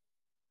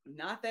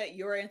 not that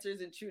your answer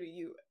isn't true to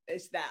you,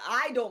 it's that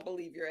I don't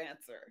believe your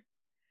answer,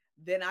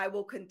 then I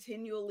will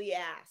continually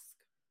ask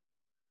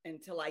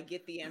until I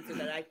get the answer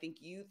that I think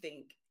you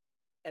think,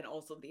 and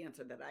also the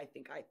answer that I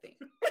think I think.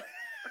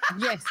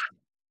 Yes.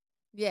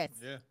 Yes.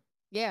 Yeah.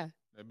 Yeah.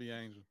 That'd be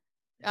Angel.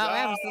 Oh,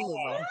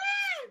 absolutely.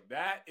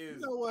 That is,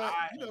 you know what?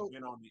 I have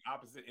been on the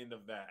opposite end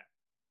of that.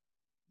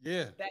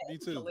 Yeah, that me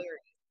is too.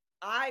 Hilarious.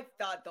 I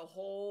thought the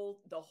whole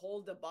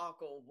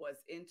debacle was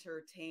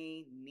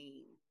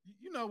entertaining.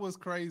 You know what's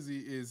crazy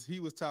is he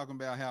was talking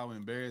about how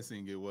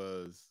embarrassing it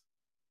was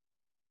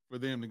for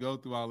them to go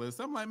through all this.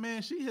 I'm like,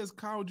 man, she has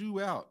called you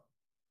out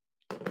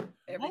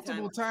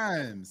multiple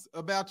times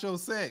about your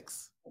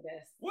sex.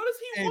 What does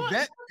he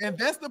want? And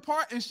that's the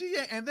part,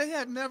 and they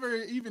have never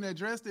even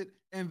addressed it.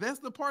 And that's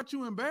the part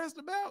you embarrassed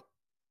about.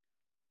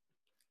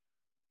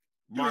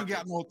 You ain't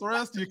got no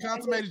thrust. You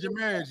consummated your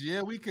marriage.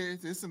 Yeah, we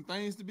could. There's some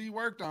things to be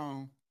worked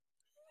on.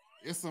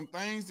 It's some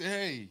things to,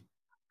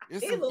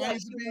 it's some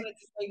things to be. Wanted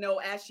to say no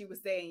as she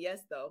was saying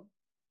yes, though.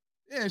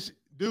 Yeah,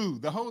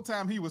 dude, the whole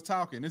time he was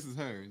talking, this is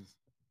hers.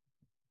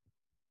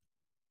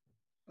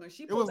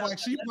 It was like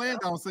she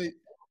planned on saying,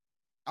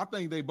 I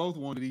think they both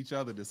wanted each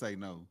other to say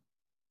no.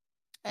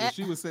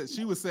 She was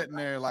sitting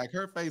there like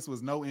her face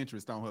was no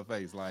interest on her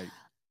face. Like,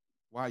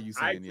 why are you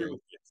saying yes?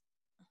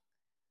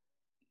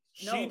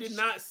 She did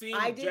not seem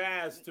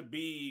jazzed to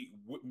be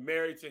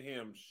married to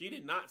him. She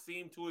did not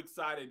seem too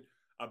excited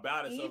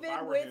about it. Even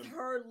so with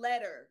her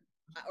letter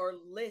or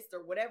list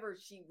or whatever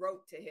she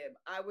wrote to him,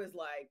 I was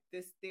like,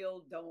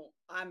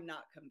 I'm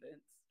not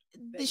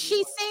convinced.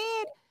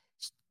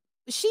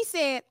 She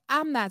said,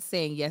 I'm not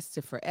saying yes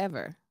to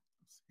forever.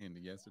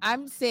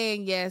 I'm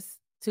saying yes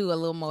to a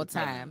little more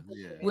time,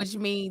 which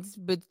means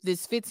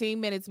this 15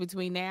 minutes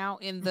between now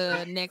and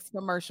the next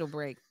commercial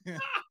break.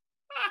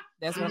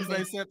 That's what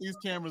they set these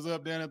cameras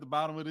up down at the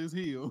bottom of this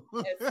hill.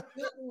 We're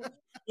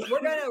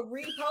gonna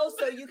repost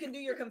so you can do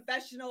your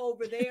confessional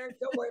over there.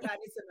 Don't worry about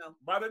it. It's a no.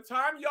 By the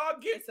time y'all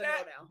get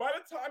that, by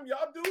the time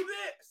y'all do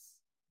this,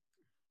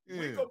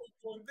 we're gonna be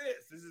doing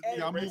this. This is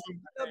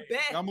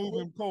y'all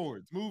moving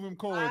cords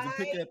and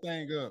pick that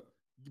thing up.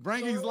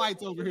 Bring these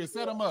lights over here.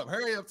 Set them up.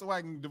 Hurry up so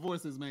I can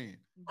divorce this man.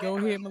 Go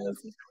ahead,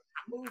 Melissa.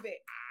 Move it.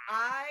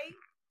 I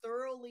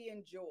thoroughly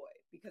enjoy,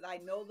 because I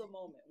know the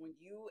moment when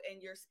you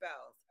and your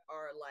spouse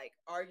are like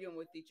arguing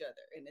with each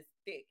other and it's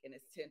thick and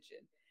it's tension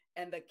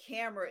and the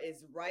camera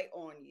is right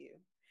on you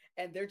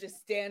and they're just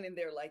standing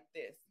there like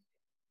this.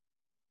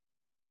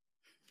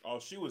 Oh,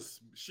 she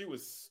was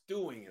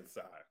stewing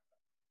inside.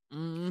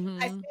 Mm-hmm.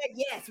 I said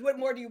yes. What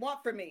more do you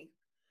want from me?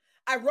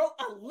 I wrote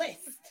a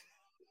list.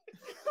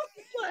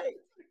 Like,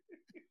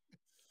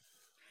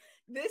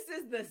 this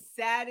is the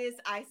saddest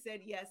I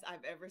said yes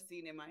I've ever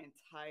seen in my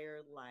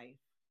entire life.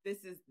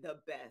 This is the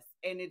best.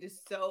 And it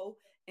is so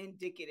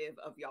indicative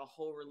of y'all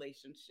whole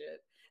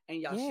relationship.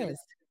 And y'all should have said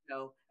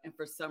no. And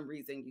for some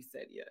reason you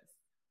said yes.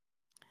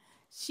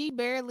 She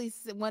barely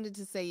wanted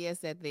to say yes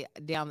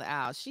down the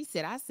aisle. She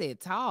said, I said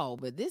tall,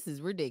 but this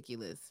is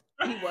ridiculous.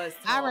 He was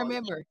tall. I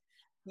remember.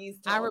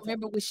 I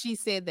remember when she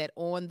said that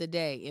on the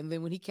day, and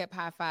then when he kept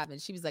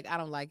high-fiving, she was like, I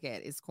don't like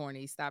that. It's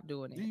corny. Stop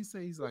doing it. Did he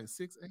say he's like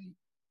 6'8"?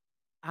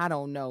 I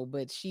don't know,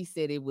 but she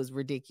said it was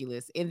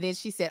ridiculous. And then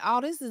she said, oh,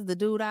 this is the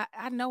dude. I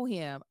know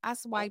him. I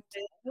swiped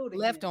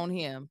left on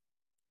him.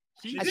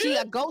 She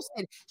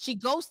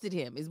ghosted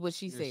him, is what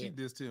she said. She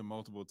dissed him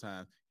multiple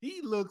times.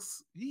 You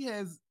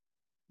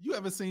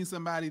ever seen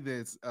somebody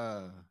that's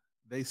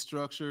they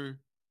structure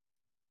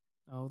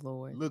oh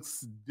Lord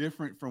looks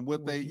different from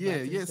what they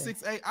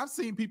 6'8". I've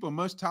seen people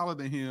much taller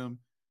than him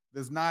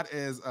that's not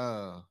as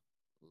gangly.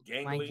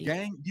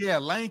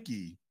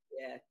 Lanky.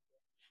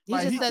 Yeah.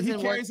 He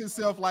carries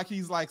himself like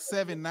he's like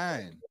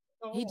 7'9".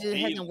 He just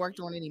hasn't worked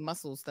on any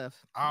muscle stuff.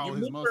 Oh,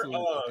 his muscle.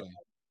 Okay.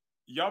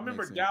 Y'all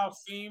remember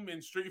Dalsim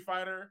in Street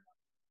Fighter?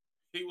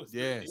 He was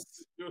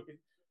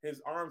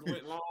his arms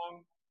went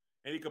long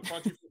and he could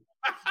punch you.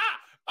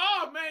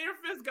 Oh man, your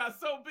fist got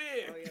so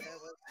big. Oh yeah,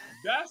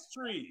 that's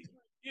Tree.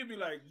 He'd be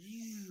like,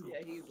 yeah,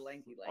 he's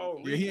lanky.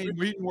 Oh, yeah,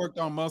 he worked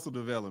on muscle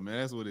development.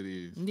 That's what it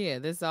is. Yeah,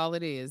 that's all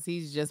it is.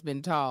 He's just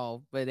been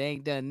tall, but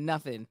ain't done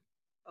nothing.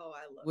 Oh,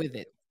 I love with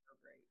it. So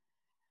great.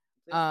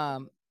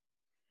 All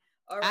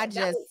right,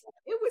 it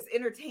was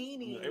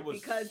entertaining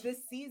because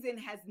this season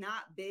has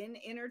not been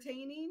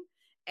entertaining,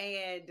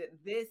 and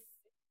this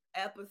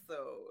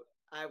episode,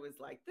 I was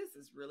like, this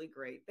is really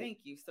great. Thank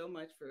you so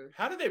much for.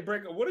 How did they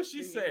break up? What did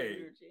she say?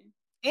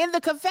 In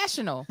the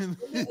confessional,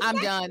 I'm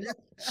done.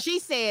 She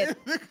said,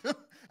 the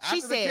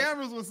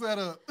cameras were set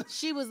up.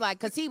 She was like,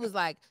 because he was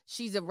like,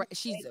 she's a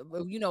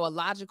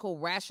logical,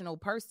 rational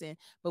person,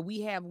 but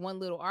we have one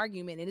little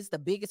argument and it's the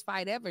biggest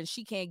fight ever, and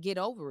she can't get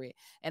over it.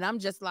 And I'm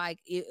just like,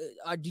 do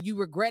you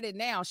regret it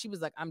now? She was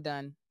like, I'm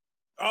done.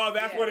 Oh,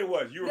 that's what it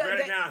was. You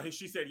regret it now? And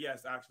she said,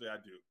 yes, actually, I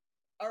do.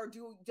 Or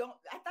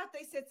I thought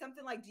they said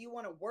something like, do you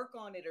want to work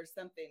on it or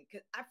something?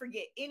 Because I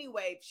forget.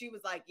 Anyway, she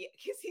was like, yeah,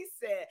 because he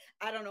said,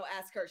 I don't know,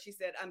 ask her. She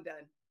said, I'm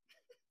done.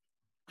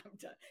 I'm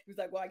done. He was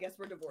like, well, I guess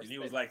we're divorced. And he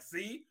was like,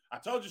 see, I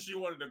told you she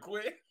wanted to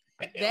quit.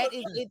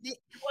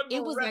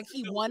 It was like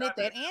he wanted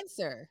that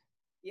answer.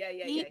 Yeah.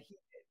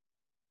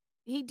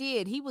 He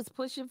did. He was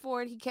pushing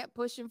for it. He kept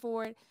pushing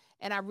for it.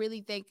 And I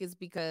really think it's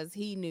because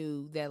he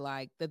knew that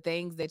like the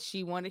things that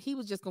she wanted, he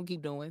was just going to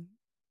keep doing.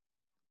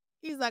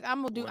 He's like,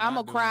 I'm going to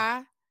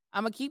cry.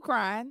 I'm going to keep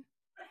crying.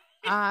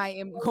 I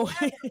am going.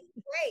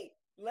 Great.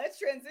 Let's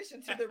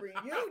transition to the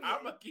reunion.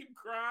 I'm going to keep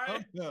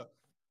crying.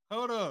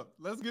 Hold up.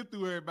 Let's get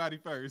through everybody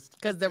first.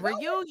 Because the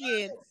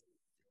reunion.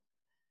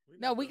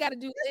 No, we got to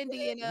do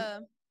Lindy and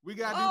we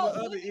got to do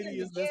the other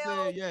idiots that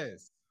said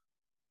yes.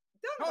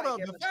 Hold up.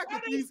 The fact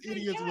that these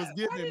idiots was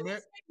giving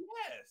yes.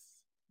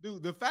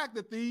 Dude, the fact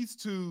that these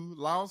two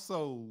lost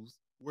souls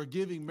were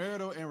giving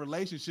marital and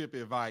relationship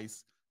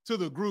advice to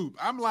the group,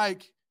 I'm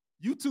like,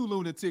 you two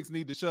lunatics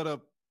need to shut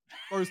up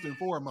first and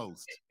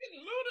foremost.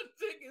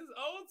 Lunatic is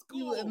old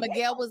school.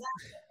 Miguel was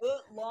a good,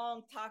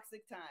 long,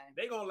 toxic time.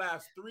 They gonna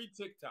last 3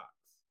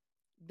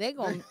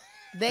 TikToks.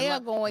 They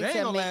are going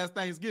to last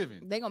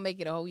Thanksgiving. They gonna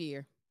make it a whole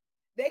year.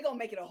 They gonna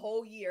make it a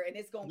whole year, and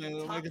it's gonna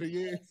be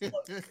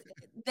toxic.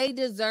 They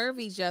deserve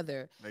each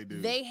other. They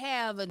do. They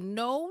have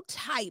no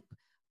type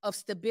of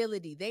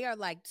stability. They are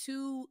like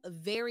two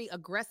very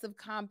aggressive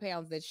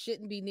compounds that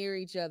shouldn't be near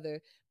each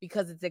other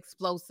because it's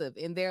explosive.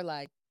 And they're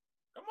like,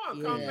 come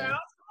on, compounds.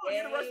 Come on,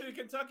 University of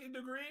Kentucky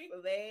degree.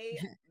 They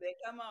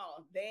come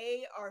on.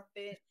 They are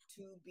fit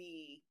to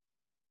be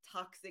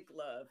toxic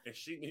love. And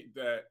she need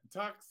that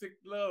toxic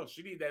love.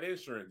 She need that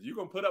insurance. You're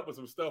gonna put up with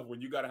some stuff when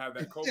you gotta have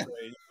that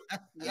copay.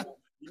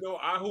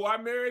 Who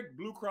I married?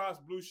 Blue Cross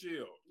Blue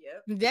Shield.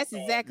 Yep. That's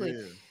exactly.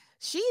 Yeah.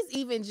 She's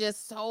even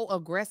just so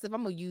aggressive.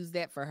 I'm going to use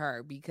that for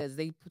her because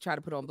they try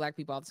to put on black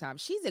people all the time.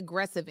 She's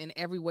aggressive in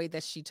every way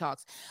that she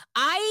talks.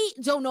 I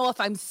don't know if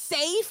I'm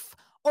safe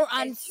or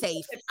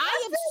unsafe.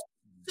 I am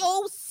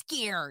so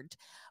scared.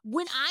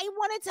 When I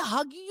wanted to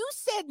hug you, you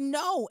said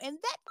no. And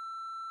that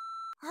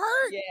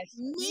hurt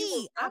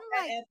me. I'm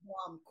like,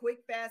 quick,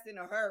 fast, in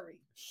a hurry.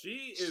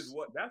 She is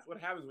that's what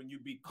happens when you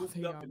be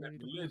cooped up in that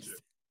religion.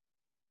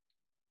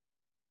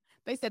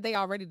 They said they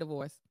already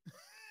divorced.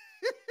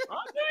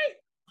 Aren't they?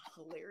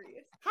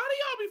 Hilarious. How do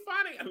y'all be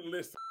finding?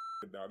 Listen,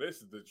 now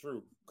this is the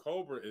truth.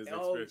 Cobra is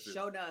expensive.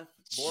 Show enough.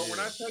 Boy, when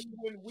I tell you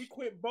when we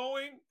quit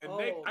Boeing and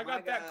I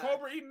got that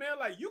Cobra email,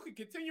 like you can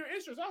continue your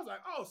insurance. I was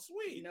like, oh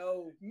sweet.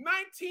 No,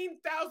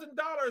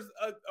 $19,000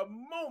 a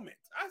moment.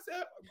 I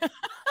said,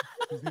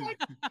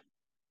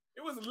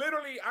 it was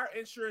literally our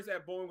insurance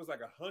at Boeing was like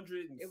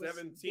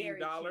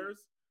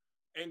 $117,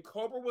 and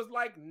Cobra was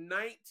like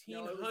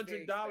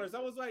 $1,900.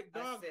 I was like,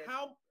 dog,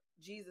 how?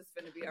 Jesus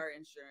finna be our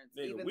insurance.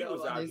 Nigga, even we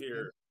was out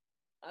here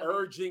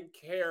urgent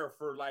care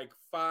for like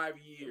 5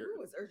 years. It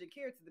was urgent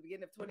care to the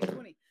beginning of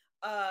 2020.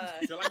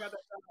 Till I got that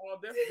all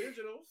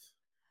digitals.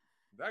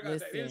 I got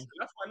that insurance.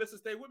 That's why Listen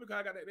stay with me because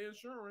I got that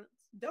insurance.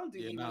 Don't do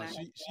me.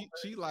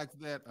 She likes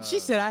that. She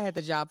said I had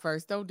the job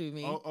first. Don't do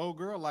me. Old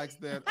girl likes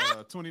that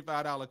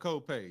 $25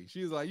 copay.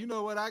 She's like, you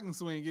know what? I can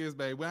swing his,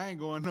 baby. I ain't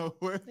going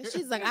nowhere.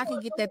 She's like, I can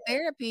get that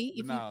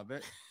therapy.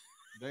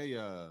 They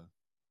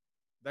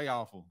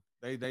awful.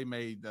 They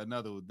made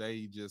another.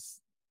 They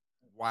just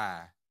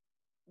Why?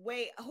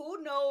 Wait,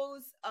 who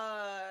knows?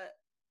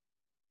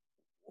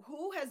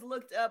 Who has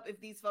looked up if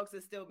these folks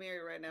are still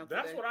married right now?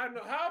 That's today? what I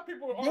know. How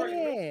people are already.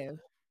 Yeah.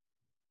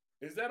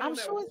 Is that I'm on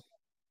that sure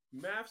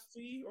Maths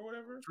T or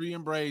whatever? Tree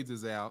and Braids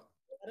is out.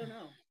 I don't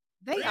know.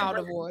 they all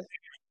divorced.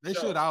 They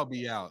should all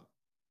be out.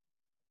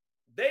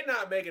 They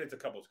not making it to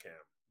couples camp.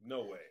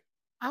 No way.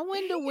 I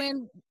wonder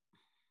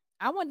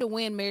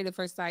when Married at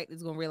First Sight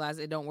is gonna realize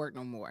it don't work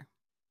no more.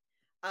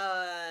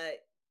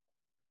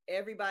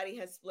 Everybody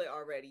has split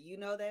already. You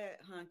know that,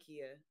 huh,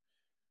 Kia?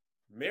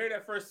 Married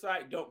at First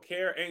Sight don't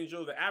care,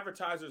 Angel. The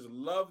advertisers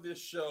love this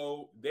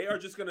show. They are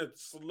just gonna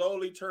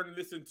slowly turn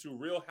this into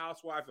Real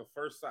Housewives of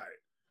First Sight.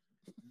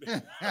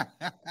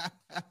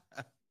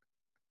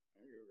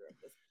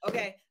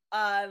 Okay.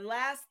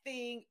 Last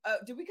thing.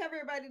 Did we cover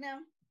everybody now?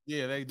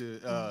 Yeah, they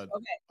did. Okay.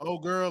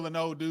 Old girl and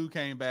old dude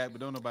came back,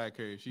 but don't nobody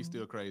care. She's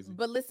still crazy.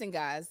 But listen,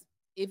 guys,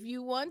 if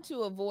you want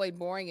to avoid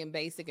boring and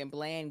basic and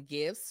bland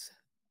gifts,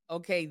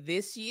 okay,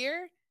 this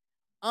year,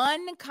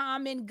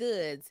 Uncommon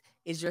Goods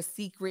is your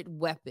secret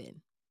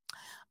weapon.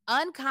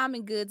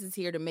 Uncommon Goods is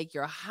here to make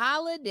your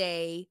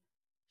holiday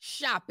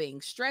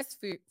shopping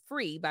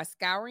stress-free by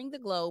scouring the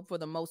globe for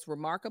the most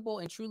remarkable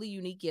and truly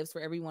unique gifts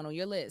for everyone on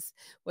your list.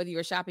 Whether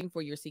you're shopping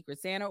for your Secret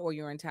Santa or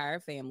your entire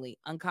family,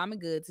 Uncommon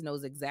Goods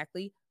knows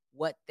exactly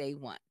what they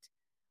want.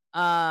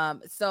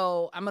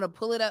 So I'm gonna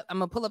pull it up. I'm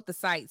gonna pull up the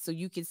site so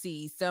you can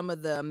see some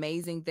of the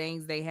amazing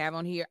things they have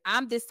on here.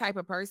 I'm this type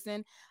of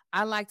person.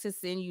 I like to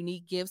send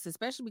unique gifts,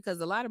 especially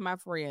because a lot of my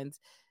friends,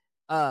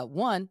 a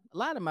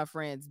lot of my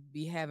friends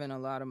be having a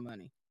lot of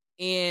money.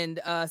 And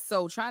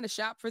so trying to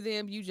shop for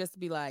them, you just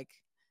be like,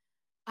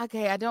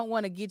 okay, I don't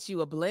want to get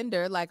you a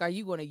blender. Like, are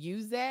you going to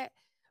use that?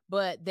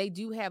 But they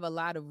do have a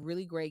lot of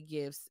really great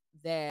gifts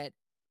that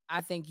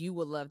I think you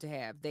would love to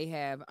have. They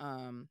have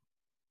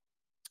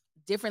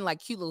different like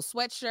cute little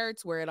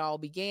sweatshirts where it all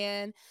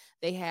began.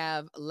 They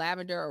have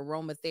lavender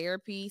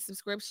aromatherapy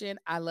subscription.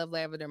 I love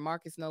lavender.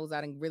 Marcus knows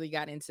I really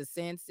got into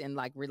scents and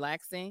like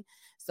relaxing.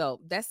 So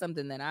that's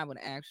something that I would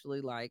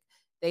actually like.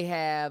 They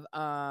have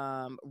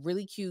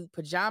really cute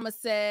pajama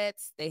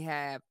sets. They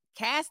have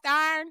cast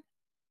iron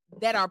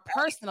that are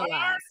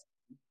personalized.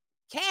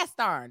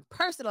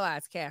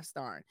 Personalized cast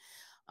iron.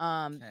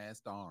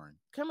 Cast iron.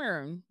 Come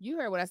here. You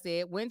heard what I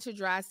said. Winter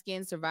dry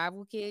skin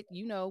survival kit.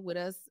 You know, with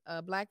us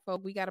Black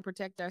folk, we got to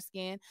protect our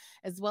skin,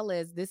 as well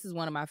as this is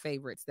one of my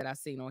favorites that I've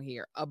seen on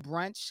here: a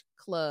brunch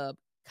club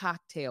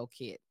cocktail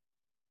kit.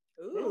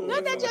 Ooh.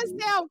 Doesn't that just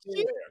sound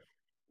cute?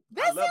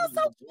 That sounds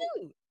so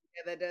cute.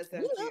 Yeah, that does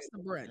sound We love cute.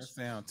 some brunch. That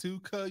sound too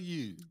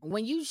cute.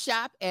 When you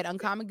shop at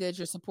Uncommon Goods,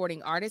 you're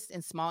supporting artists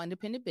and small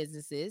independent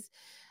businesses.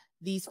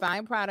 These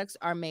fine products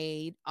are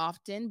made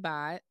often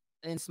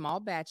in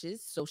small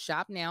batches, so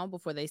shop now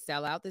before they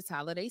sell out this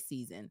holiday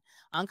season.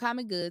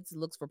 Uncommon Goods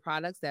looks for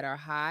products that are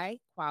high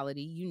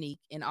quality, unique,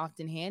 and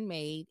often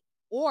handmade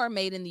or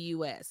made in the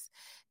U.S.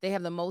 They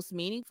have the most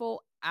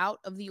meaningful,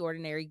 out of the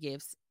ordinary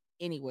gifts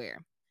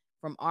anywhere.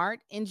 From art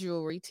and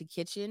jewelry to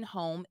kitchen,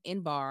 home,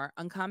 and bar,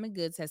 Uncommon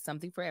Goods has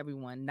something for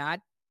everyone, not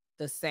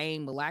the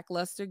same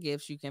lackluster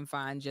gifts you can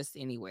find just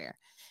anywhere.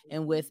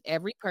 And with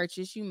every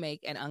purchase you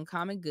make at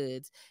Uncommon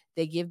Goods,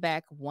 they give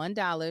back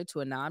 $1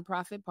 to a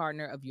nonprofit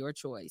partner of your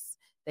choice.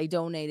 They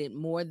donated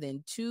more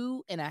than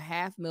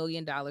 $2.5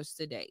 million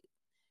to date.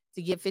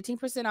 To get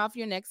 15% off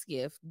your next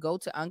gift, go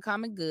to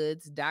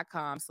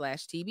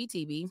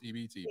uncommongoods.com/TBTB.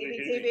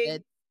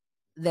 TBTB.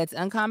 That's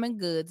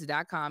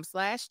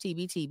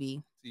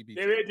uncommongoods.com/TBTB.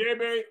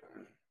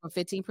 For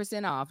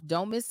 15% off.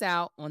 Don't miss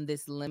out on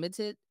this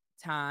limited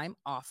time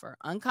offer.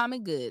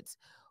 Uncommon Goods.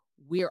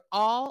 We're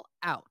all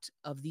out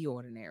of the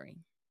ordinary.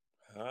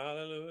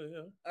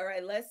 Hallelujah. All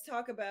right, let's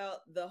talk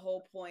about the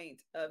whole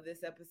point of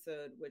this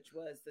episode, which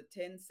was the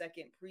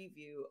 10-second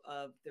preview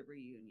of the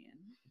reunion.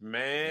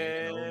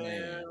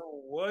 Man,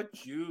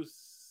 what you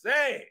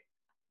say?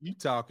 You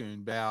talking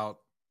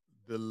about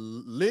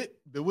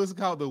what's it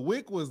called? The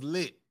wick was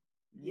lit.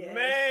 Yes.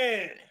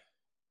 Man.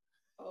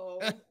 Oh.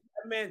 That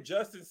man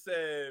Justin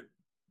said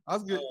I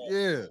was good.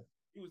 Yeah.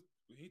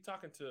 He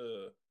talking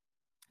to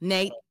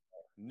Nate.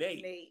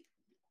 Nate.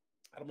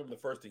 I don't remember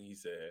the first thing he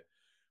said,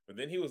 but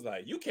then he was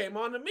like, "You came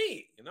on to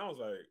me," and I was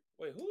like,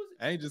 "Wait, who is it?"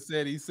 Angel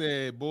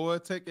said, "Boy,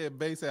 take that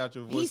bass out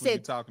your voice when you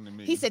talking to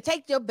me." He said,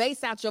 "Take your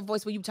bass out your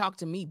voice when you talk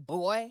to me,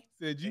 boy."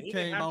 Said you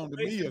came on to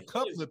me a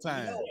couple of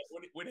times.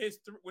 When he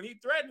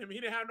threatened him, he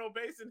didn't have no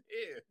bass in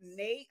his.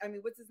 Nate,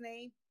 what's his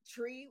name?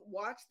 Tree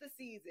watched the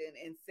season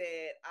and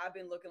said, "I've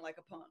been looking like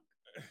a punk."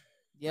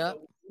 Yep. So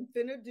what I'm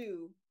finna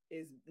do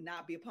is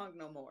not be a punk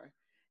no more.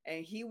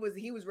 And he was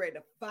ready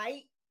to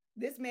fight.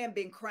 This man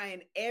been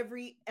crying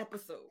every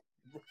episode.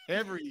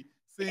 Every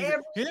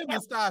season. Him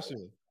and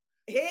Stasha.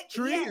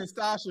 Tree and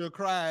Stasha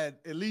cried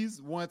at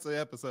least once an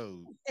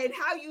episode. And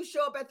how you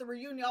show up at the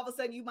reunion, all of a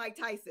sudden you Mike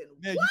Tyson.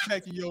 Now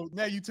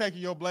you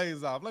taking your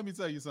blades off. Let me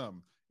tell you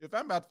something. If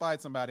I'm about to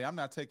fight somebody, I'm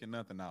not taking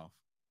nothing off.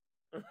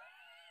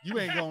 You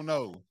ain't gonna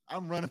know.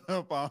 I'm running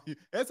up on you.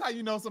 That's how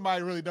you know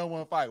somebody really don't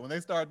want to fight. When they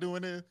start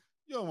doing this,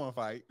 you don't want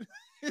to fight.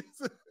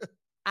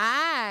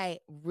 I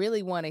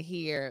really want to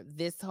hear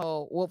this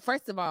whole. Well,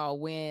 first of all,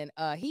 when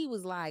he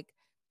was like,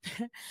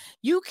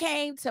 "You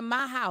came to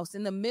my house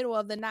in the middle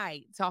of the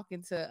night,"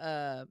 talking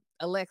to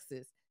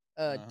Alexis,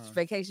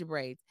 Vacation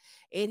Braids,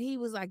 and he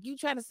was like, "You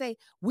trying to say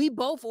we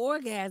both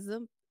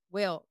orgasm?"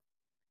 Well,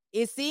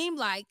 it seemed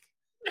like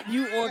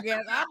you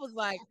orgasm. I was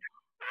like,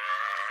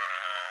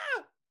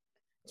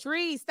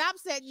 Tree, stop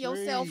setting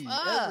yourself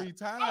up every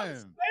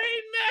time.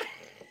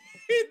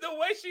 The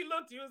way she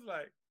looked, he was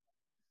like,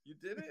 "You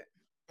did it."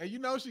 And you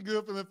know she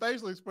good for the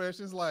facial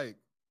expressions. Like,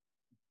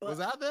 was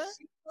I there?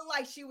 She felt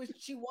like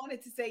she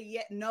wanted to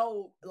say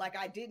no, like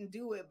I didn't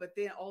do it, but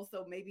then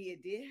also maybe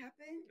it did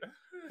happen.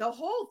 The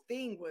whole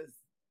thing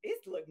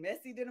looked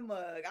messy than a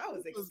mug. I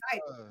was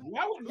excited.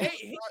 Why would Nate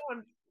hit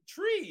on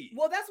Tree?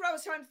 Well, that's what I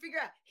was trying to figure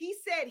out. He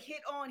said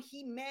hit on,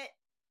 he meant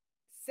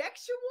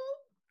sexual.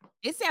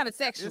 It sounded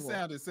sexual. It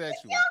sounded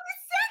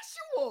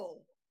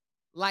sexual.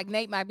 Like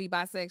Nate might be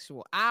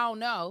bisexual. I don't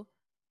know.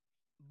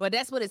 But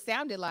that's what it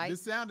sounded like. It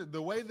sounded,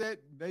 the way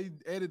that they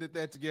edited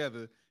that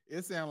together,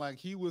 it sounded like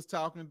he was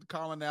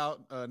calling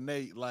out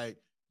Nate, like,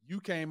 you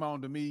came on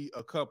to me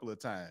a couple of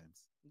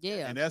times.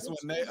 Yeah. And that's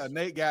when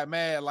Nate got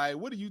mad, like,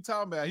 what are you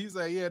talking about? He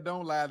said, yeah,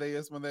 don't lie there.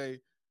 It's when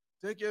they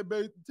take your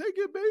base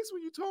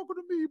when you talking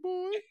to me,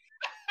 boy.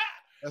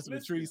 That's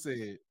what Tree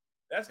said.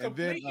 That's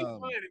completely fine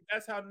if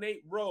that's how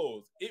Nate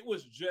rolls. It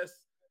was just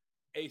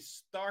a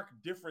stark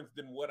difference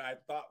than what I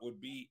thought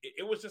would be.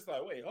 It was just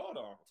like, wait, hold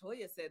on.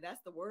 Toya said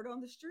that's the word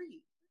on the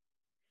street.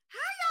 How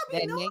y'all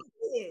be knowing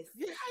this?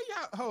 Yeah,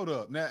 how y'all hold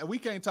up. Now we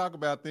can't talk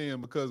about them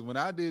because when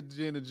I did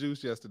Gin and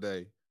Juice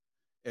yesterday,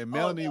 and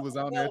Melanie was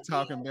on there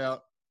talking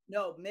about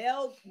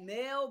Mel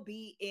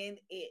be in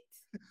it.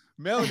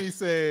 Melanie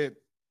said,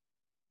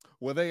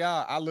 well, they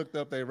are. I looked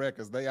up their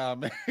records. They are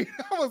married.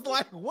 I was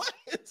like, what?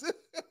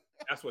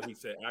 That's what he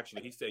said.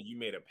 Actually, he said you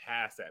made a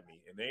pass at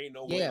me, and there ain't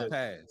no way to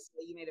pass.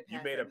 You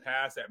made a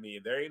pass at me,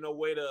 and there ain't no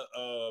way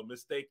to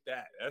mistake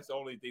that. That's the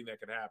only thing that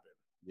could happen.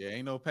 Yeah,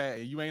 ain't no pass.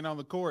 You ain't on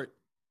the court.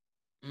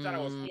 Thought I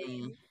was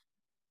feeling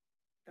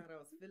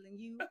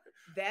you.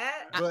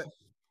 That. But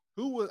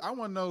who was? I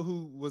want to know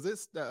who was it?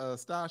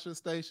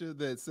 Stacia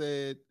that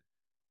said,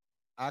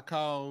 "I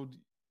called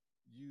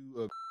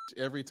you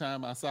every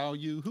time I saw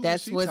you." Who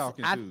was she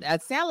talking to?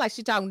 It sounded like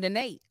she talking to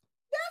Nate.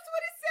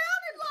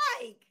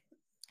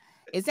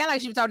 It sounded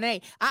like she was talking to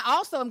Nate. I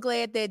also am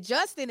glad that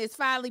Justin is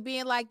finally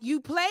being like,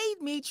 you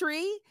played me,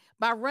 Tree,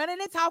 by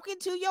running and talking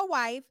to your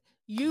wife.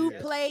 You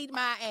played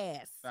my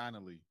ass.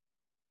 Finally.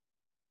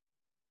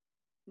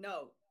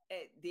 No.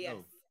 Yes.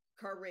 No.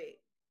 Correct.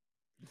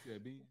 You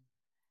said Ben?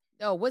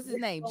 Oh, what's his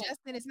name?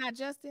 Justin? It's not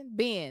Justin?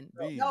 Ben.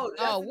 No.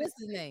 Oh, what's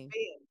his name?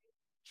 Ben.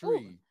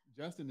 Tree. Ooh.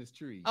 Justin is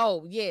Tree.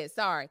 Oh, yeah.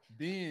 Sorry.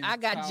 Ben. I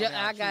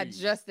got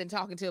Justin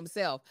talking to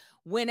himself.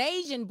 When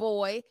Asian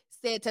boy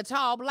said to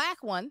tall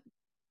black one,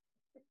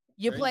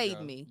 you played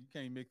me. You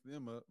can't mix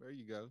them up. There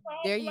you go.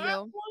 There you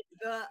go.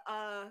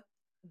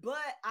 But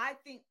I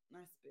think I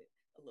spit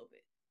a little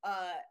bit.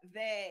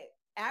 That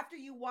after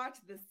you watch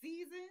the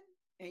season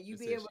and you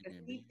be able to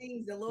see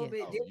things a little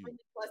bit different,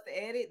 plus the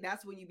edit,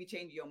 that's when you be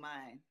changing your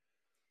mind.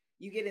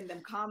 You get in them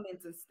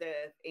comments and stuff,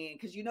 and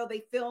because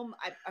they film.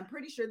 I'm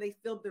pretty sure they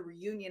filmed the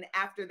reunion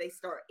after they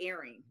start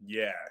airing.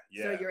 Yeah.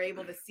 So you're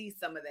able to see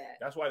some of that.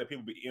 That's why the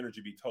people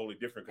energy be totally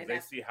different because they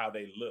see how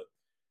they look.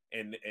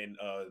 And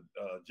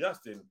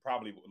Justin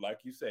probably, like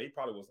you said, he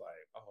probably was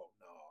like, "Oh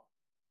no,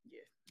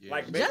 yeah."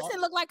 Like Justin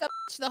looked like a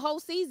bitch the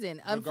whole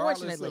season.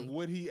 Unfortunately, of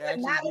what he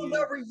actually not on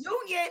the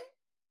reunion.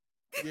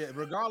 Yeah,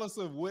 regardless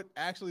of what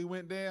actually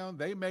went down,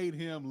 they made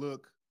him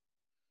look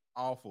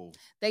awful.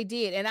 They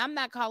did, and I'm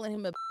not calling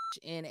him a bitch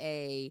in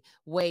a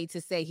way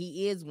to say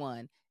he is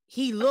one.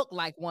 He looked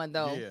like one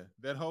though. Yeah,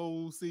 that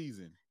whole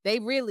season. I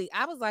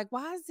was like,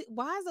 why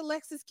is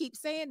Alexis keep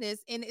saying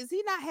this? And is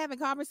he not having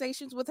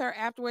conversations with her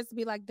afterwards to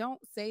be like, don't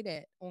say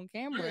that on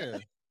camera? Yeah.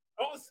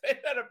 Don't say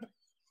that.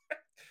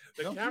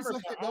 The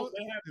camera,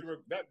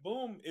 that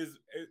boom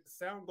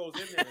sound goes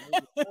in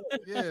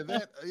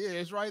there.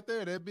 It's right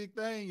there, that big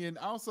thing. And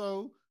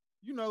also,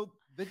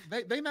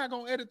 they not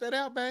gonna edit that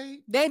out,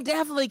 babe. They're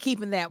definitely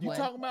keeping that one.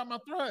 You talking about my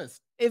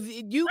thrust. If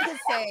you can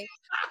say,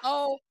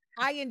 oh,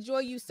 I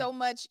enjoy you so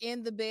much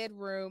in the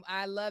bedroom.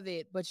 I love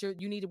it, but you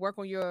need to work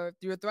on your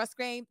thrust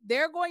game.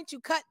 They're going to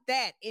cut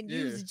that and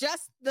use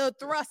just the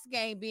thrust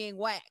game being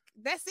whack.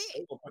 That's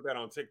it. We'll put that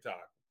on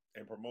TikTok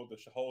and promote the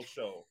whole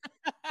show.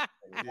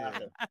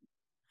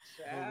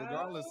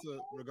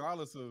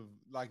 Regardless of,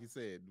 like you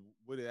said,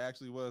 what it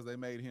actually was, they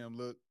made him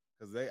look,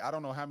 because I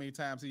don't know how many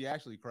times he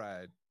actually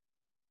cried.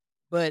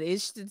 But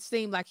it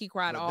seemed like he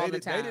cried all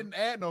the time. They didn't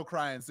add no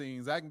crying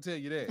scenes. I can tell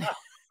you that.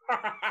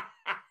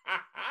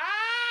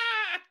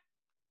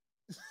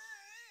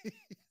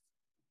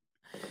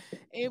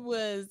 It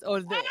was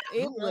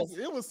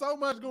so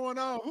much going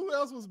on. Who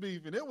else was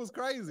beefing? It was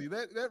crazy.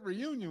 That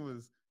reunion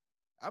was.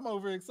 I'm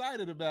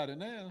overexcited about it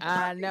now.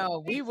 I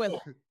know. We were.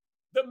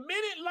 The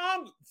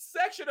minute-long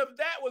section of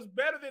that was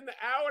better than the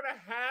hour and a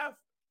half.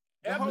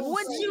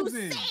 What you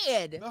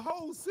said. The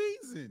whole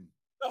season.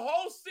 The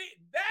whole season.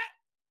 That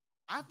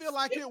I feel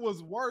like it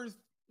was worth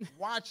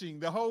watching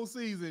the whole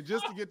season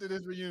just to get to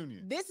this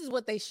reunion. This is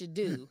what they should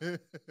do.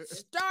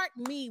 Start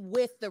me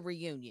with the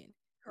reunion.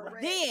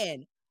 Correct.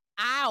 Then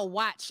I'll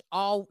watch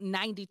all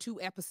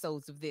 92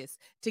 episodes of this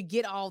to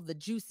get all the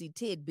juicy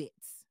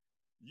tidbits.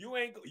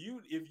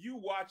 If you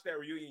watch that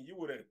reunion, you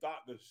would have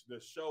thought the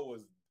show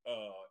was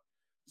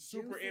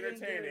super Juicy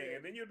entertaining,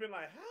 and then you'd been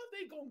like, how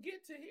they gonna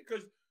get to here?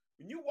 Because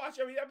when you watch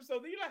every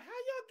episode, then you're like, how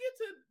y'all get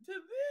to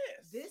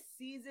this? This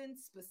season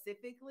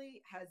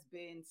specifically has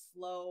been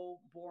slow,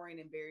 boring,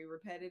 and very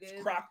repetitive.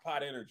 It's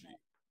crockpot energy.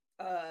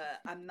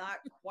 I'm not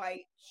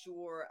quite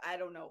sure. I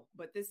don't know,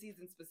 but this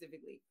season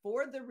specifically,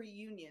 for the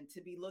reunion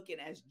to be looking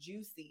as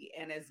juicy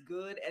and as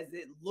good as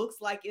it looks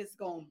like it's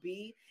gonna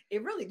be,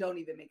 it really don't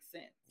even make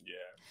sense. Yeah.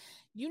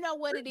 You know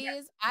what it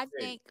is? I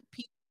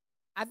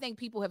think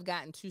people have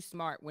gotten too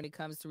smart when it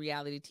comes to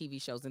reality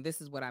TV shows, and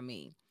this is what I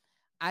mean.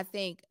 I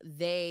think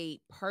they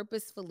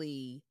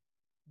purposefully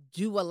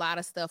do a lot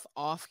of stuff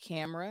off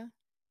camera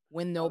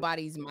when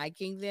nobody's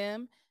micing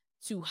them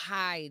to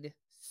hide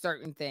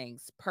certain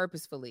things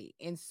purposefully.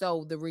 And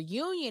so the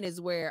reunion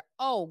is where,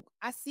 oh,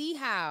 I see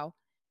how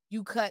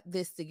you cut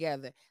this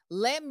together.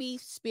 Let me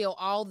spill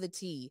all the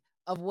tea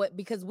of what,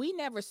 because we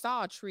never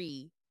saw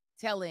Tree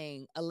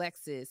telling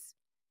Alexis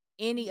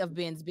any of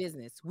Ben's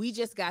business. We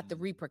just got the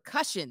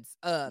repercussions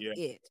of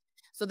it.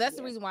 So that's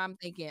the reason why I'm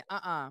thinking,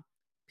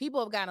 people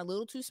have gotten a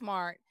little too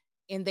smart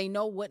and they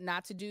know what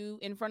not to do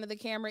in front of the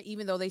camera,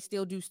 even though they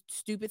still do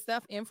stupid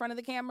stuff in front of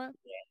the camera.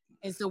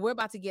 And so we're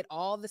about to get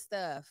all the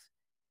stuff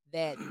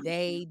that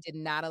they did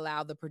not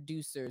allow the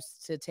producers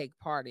to take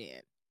part in.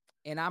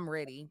 And I'm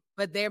ready.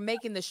 But they're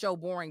making the show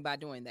boring by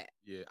doing that.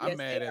 Yeah, I'm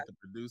mad at the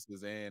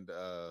producers and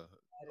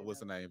what's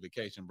the name?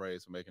 Vacation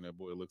Braids for making that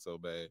boy look so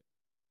bad.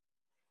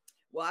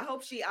 Well, I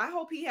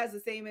hope he has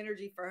the same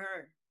energy for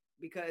her,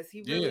 because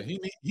he really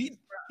he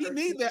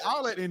needs that,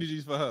 all that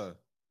energy for her.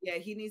 Yeah,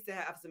 he needs to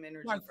have some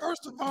energy. Like,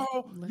 first of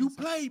all, you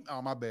played.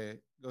 Oh, my bad.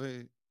 Go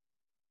ahead.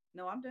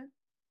 No, I'm done.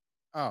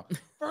 Oh,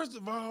 first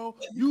of all,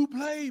 you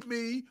played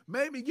me,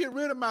 made me get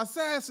rid of my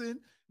assassin.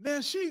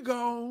 Now she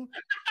gone.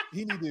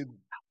 He need to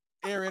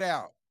air it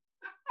out.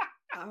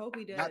 I hope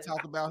he does. Not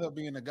talk about her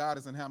being a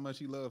goddess and how much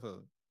he loved her.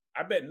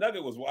 I bet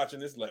Nugget was watching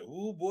this like,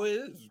 oh boy,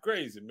 this is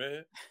crazy,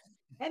 man.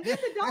 And then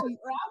the dog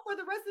out for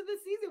the rest of the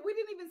season. We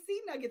didn't even see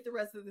Nugget the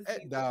rest of the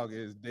season. That dog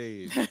is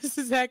dead. That's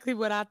exactly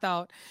what I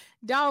thought.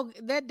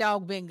 That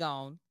dog been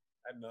gone.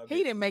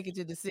 He didn't make it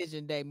to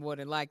decision day, more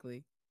than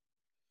likely.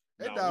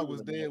 That dog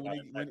was dead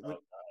when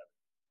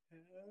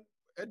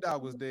that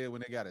dog was dead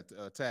when they got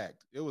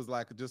attacked. It was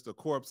like just a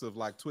corpse of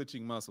like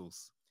twitching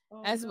muscles.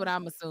 That's what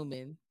I'm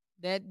assuming.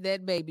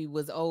 That baby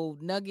was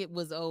old. Nugget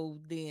was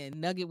old then.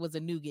 Nugget was a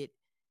nougat.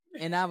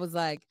 And I was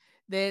like,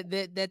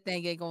 that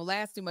thing ain't gonna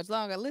last too much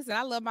longer. Listen,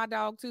 I love my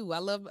dog too. I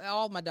love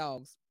all my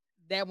dogs.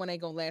 That one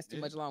ain't gonna last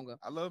too much longer.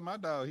 I love my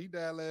dog. He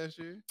died last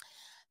year.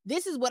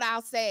 This is what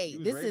I'll say.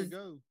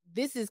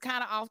 This is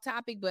kind of off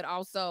topic, but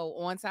also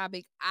on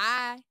topic.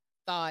 I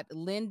thought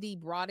Lindy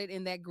brought it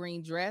in that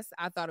green dress.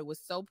 I thought it was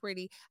so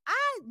pretty.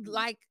 I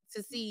like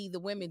to see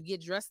the women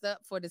get dressed up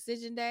for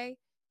decision day.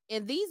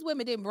 And these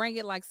women didn't bring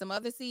it like some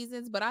other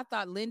seasons, but I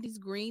thought Lindy's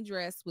green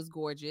dress was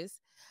gorgeous.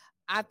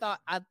 I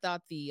thought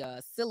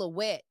the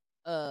silhouette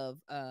of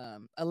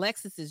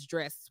Alexis's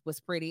dress was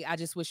pretty. I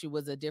just wish it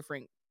was a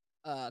different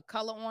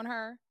color on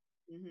her.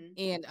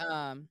 And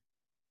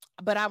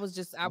but I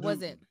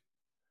wasn't.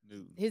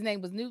 Newton. His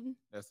name was Newton.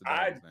 That's the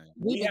dog's name.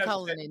 We've been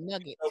calling it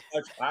Nugget.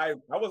 So I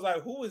was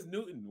like, who is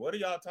Newton? What are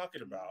y'all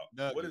talking about?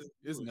 Nugget. What is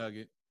it's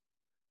Nugget?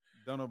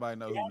 Don't nobody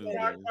know who Newton is.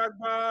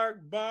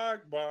 Bark.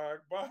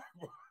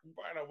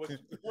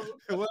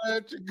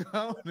 What you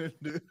gonna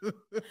do?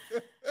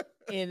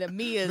 And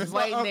Mia's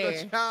waiting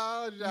there.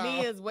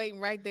 Mia's waiting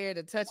right there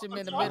to touch him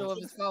in the middle of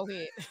his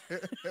forehead.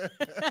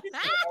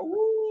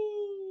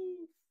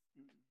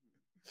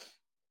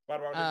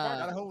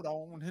 Gotta hold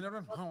on,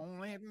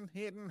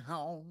 heading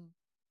home.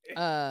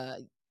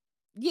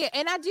 Yeah,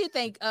 and I do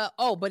think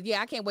but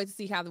yeah, I can't wait to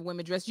see how the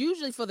women dress.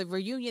 Usually for the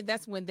reunion,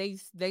 that's when they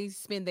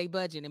spend their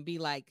budget and be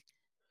like,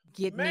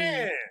 get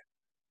me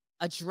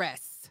a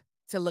dress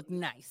to look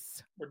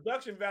nice.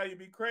 Production value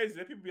be crazy.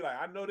 Then people be like,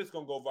 I know this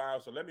gonna go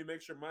viral, so let me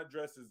make sure my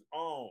dress is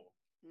on.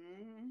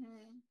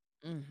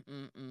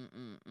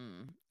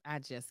 I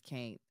just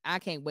can't. I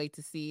can't wait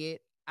to see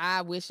it.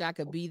 I wish I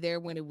could be there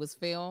when it was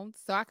filmed,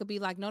 so I could be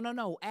like,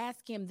 no,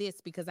 ask him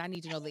this because I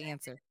need to know the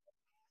answer.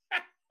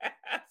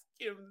 Ask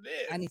him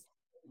this.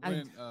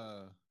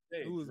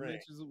 Who was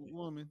Mitch's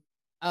woman?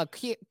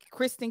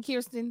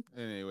 Kirsten.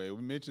 Anyway,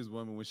 Mitch's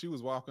woman, when she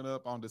was walking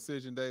up on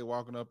decision day,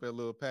 walking up that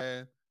little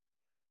path,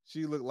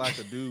 she looked like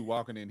a dude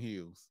walking in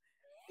heels.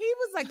 He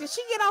was like, did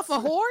she get off a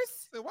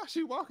horse? Why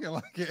she walking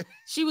like it?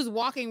 She was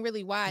walking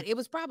really wide. It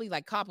was probably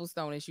like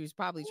cobblestone, and she was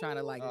probably trying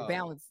to like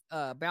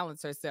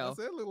balance herself.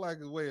 It looked like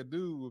the way a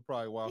dude would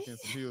probably walk in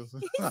some heels.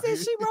 He said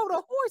she rode a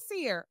horse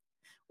here.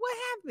 What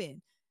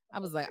happened? I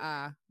was like,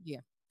 yeah.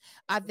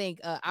 I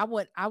think I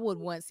would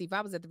want, see, if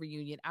I was at the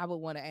reunion, I would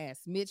want to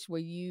ask Mitch, were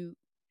you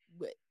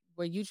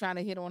trying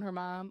to hit on her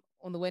mom,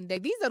 on the wedding day?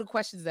 These are the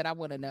questions that I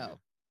want to know. Yeah.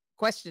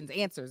 Questions,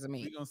 answers. I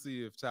mean, We're gonna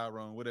see if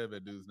Tyrone, whatever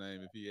that dude's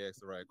name, if he asks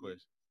the right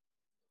question.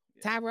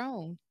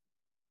 Tyrone.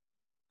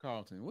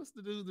 Carlton. What's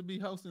the dude to be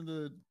hosting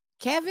the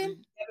Kevin Is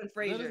that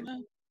Frazier. his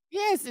name?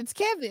 Yes, it's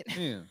Kevin.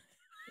 Yeah.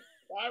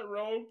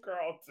 Tyrone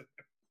Carlton.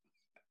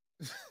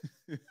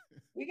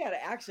 We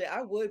gotta actually.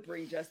 I would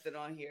bring Justin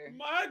on here.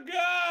 My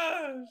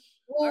gosh.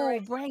 Oh, All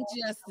right. bring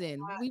Justin.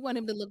 We want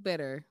him to look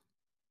better.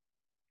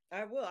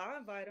 I will. I'll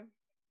invite him.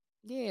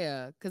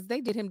 Yeah, because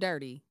they did him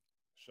dirty.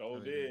 Sure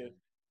did.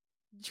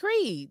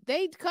 Tree.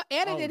 They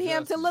edited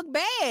him to Justin. look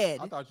bad.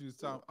 I thought you was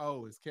talking.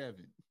 Oh, it's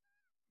Kevin.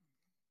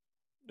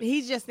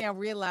 He's just now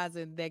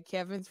realizing that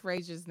Kevin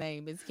Frazier's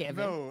name is Kevin.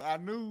 No, I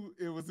knew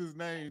it was his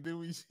name. Then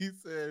when she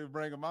said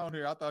bring him on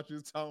here, I thought you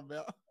was talking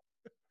about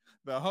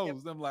the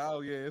host. I'm like,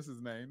 oh yeah, it's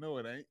his name. No,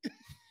 it ain't.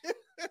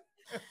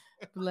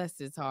 Bless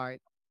his heart.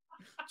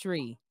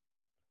 Tree.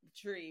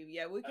 Tree.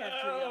 Yeah, we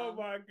kept Tree on. Oh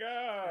my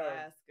god.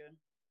 Alaska.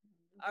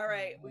 All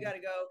right, we gotta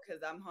go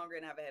because I'm hungry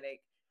and have a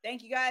headache.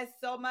 Thank you guys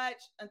so much.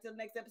 Until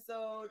next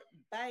episode.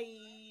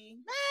 Bye.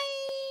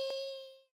 Bye.